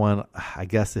 assists. Someone, I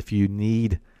guess, if you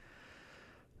need,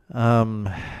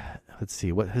 let's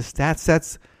see what his stat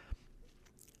sets.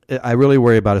 I really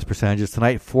worry about his percentages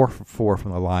tonight. 4 for 4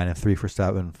 from the line and 3 for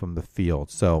 7 from the field.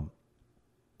 So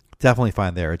definitely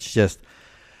fine there. It's just,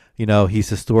 he's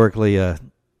historically a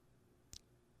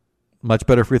much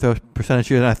better free throw percentage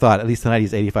shooter than I thought. At least tonight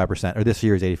he's 85%, or this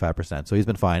year is 85%. So he's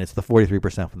been fine. It's the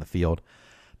 43% from the field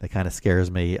that kind of scares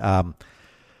me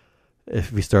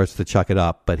if he starts to chuck it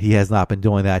up. But he has not been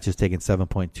doing that, just taking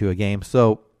 7.2 a game.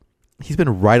 So he's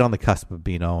been right on the cusp of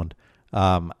being owned.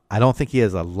 I don't think he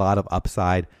has a lot of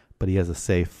upside, but he has a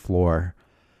safe floor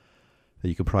that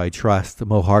you can probably trust.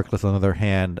 Mo Harkless, on the other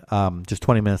hand, just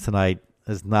 20 minutes tonight,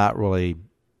 has not really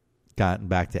gotten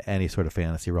back to any sort of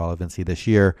fantasy relevancy this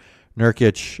year.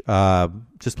 Nurkic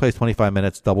just plays 25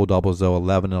 minutes, double-doubles, though,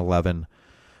 11 and 11.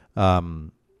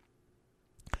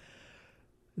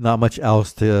 Not much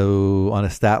else on a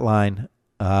stat line.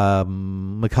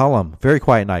 McCollum, very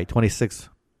quiet night, 26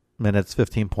 minutes,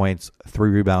 15 points, 3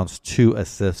 rebounds, 2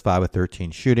 assists, 5 of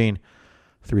 13 shooting,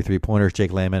 3 3-pointers.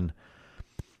 Jake Layman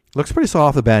looks pretty solid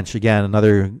off the bench. Again,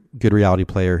 another good reality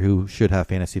player who should have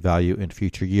fantasy value in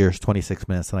future years. 26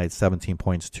 minutes tonight, 17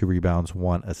 points, 2 rebounds,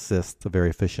 1 assist, a very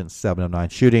efficient 7 of 9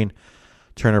 shooting.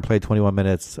 Turner played 21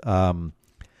 minutes. And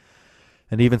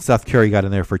even Seth Curry got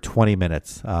in there for 20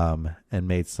 minutes and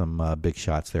made some big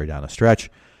shots there down the stretch.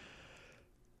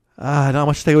 Not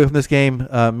much to take away from this game.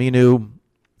 Minu,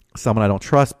 someone I don't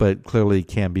trust, but clearly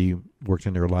can be worked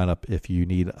into your lineup if you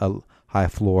need a high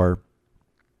floor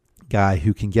guy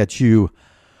who can get you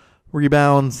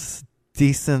rebounds,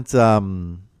 decent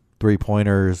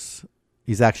 3-pointers.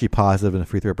 He's actually positive in the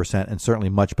free throw percent and certainly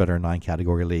much better in 9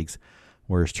 category leagues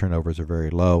where his turnovers are very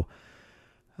low.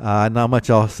 Not much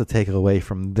else to take away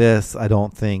from this. I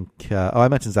don't think. I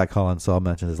mentioned Zach Collins, so I'll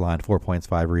mention his line: 4 points,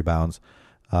 5 rebounds,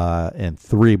 and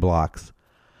 3 blocks.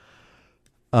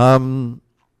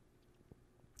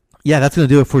 Yeah, that's going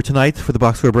to do it for tonight for the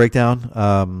box score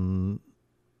breakdown.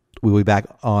 We'll be back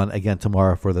on again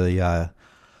tomorrow for the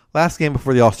last game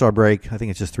before the All-Star break. I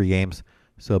think it's just 3 games,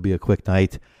 so it'll be a quick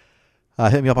night.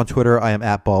 Hit me up on Twitter. I am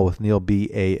at Ball with Neil,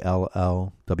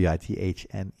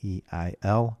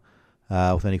 BALLWITHNEIL.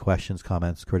 With any questions,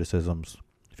 comments, criticisms,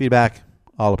 feedback,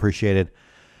 all appreciated.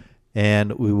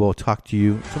 And we will talk to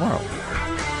you tomorrow.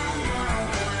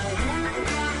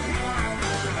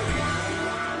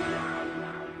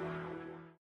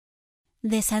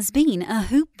 This has been a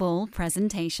Hoop Ball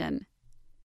presentation.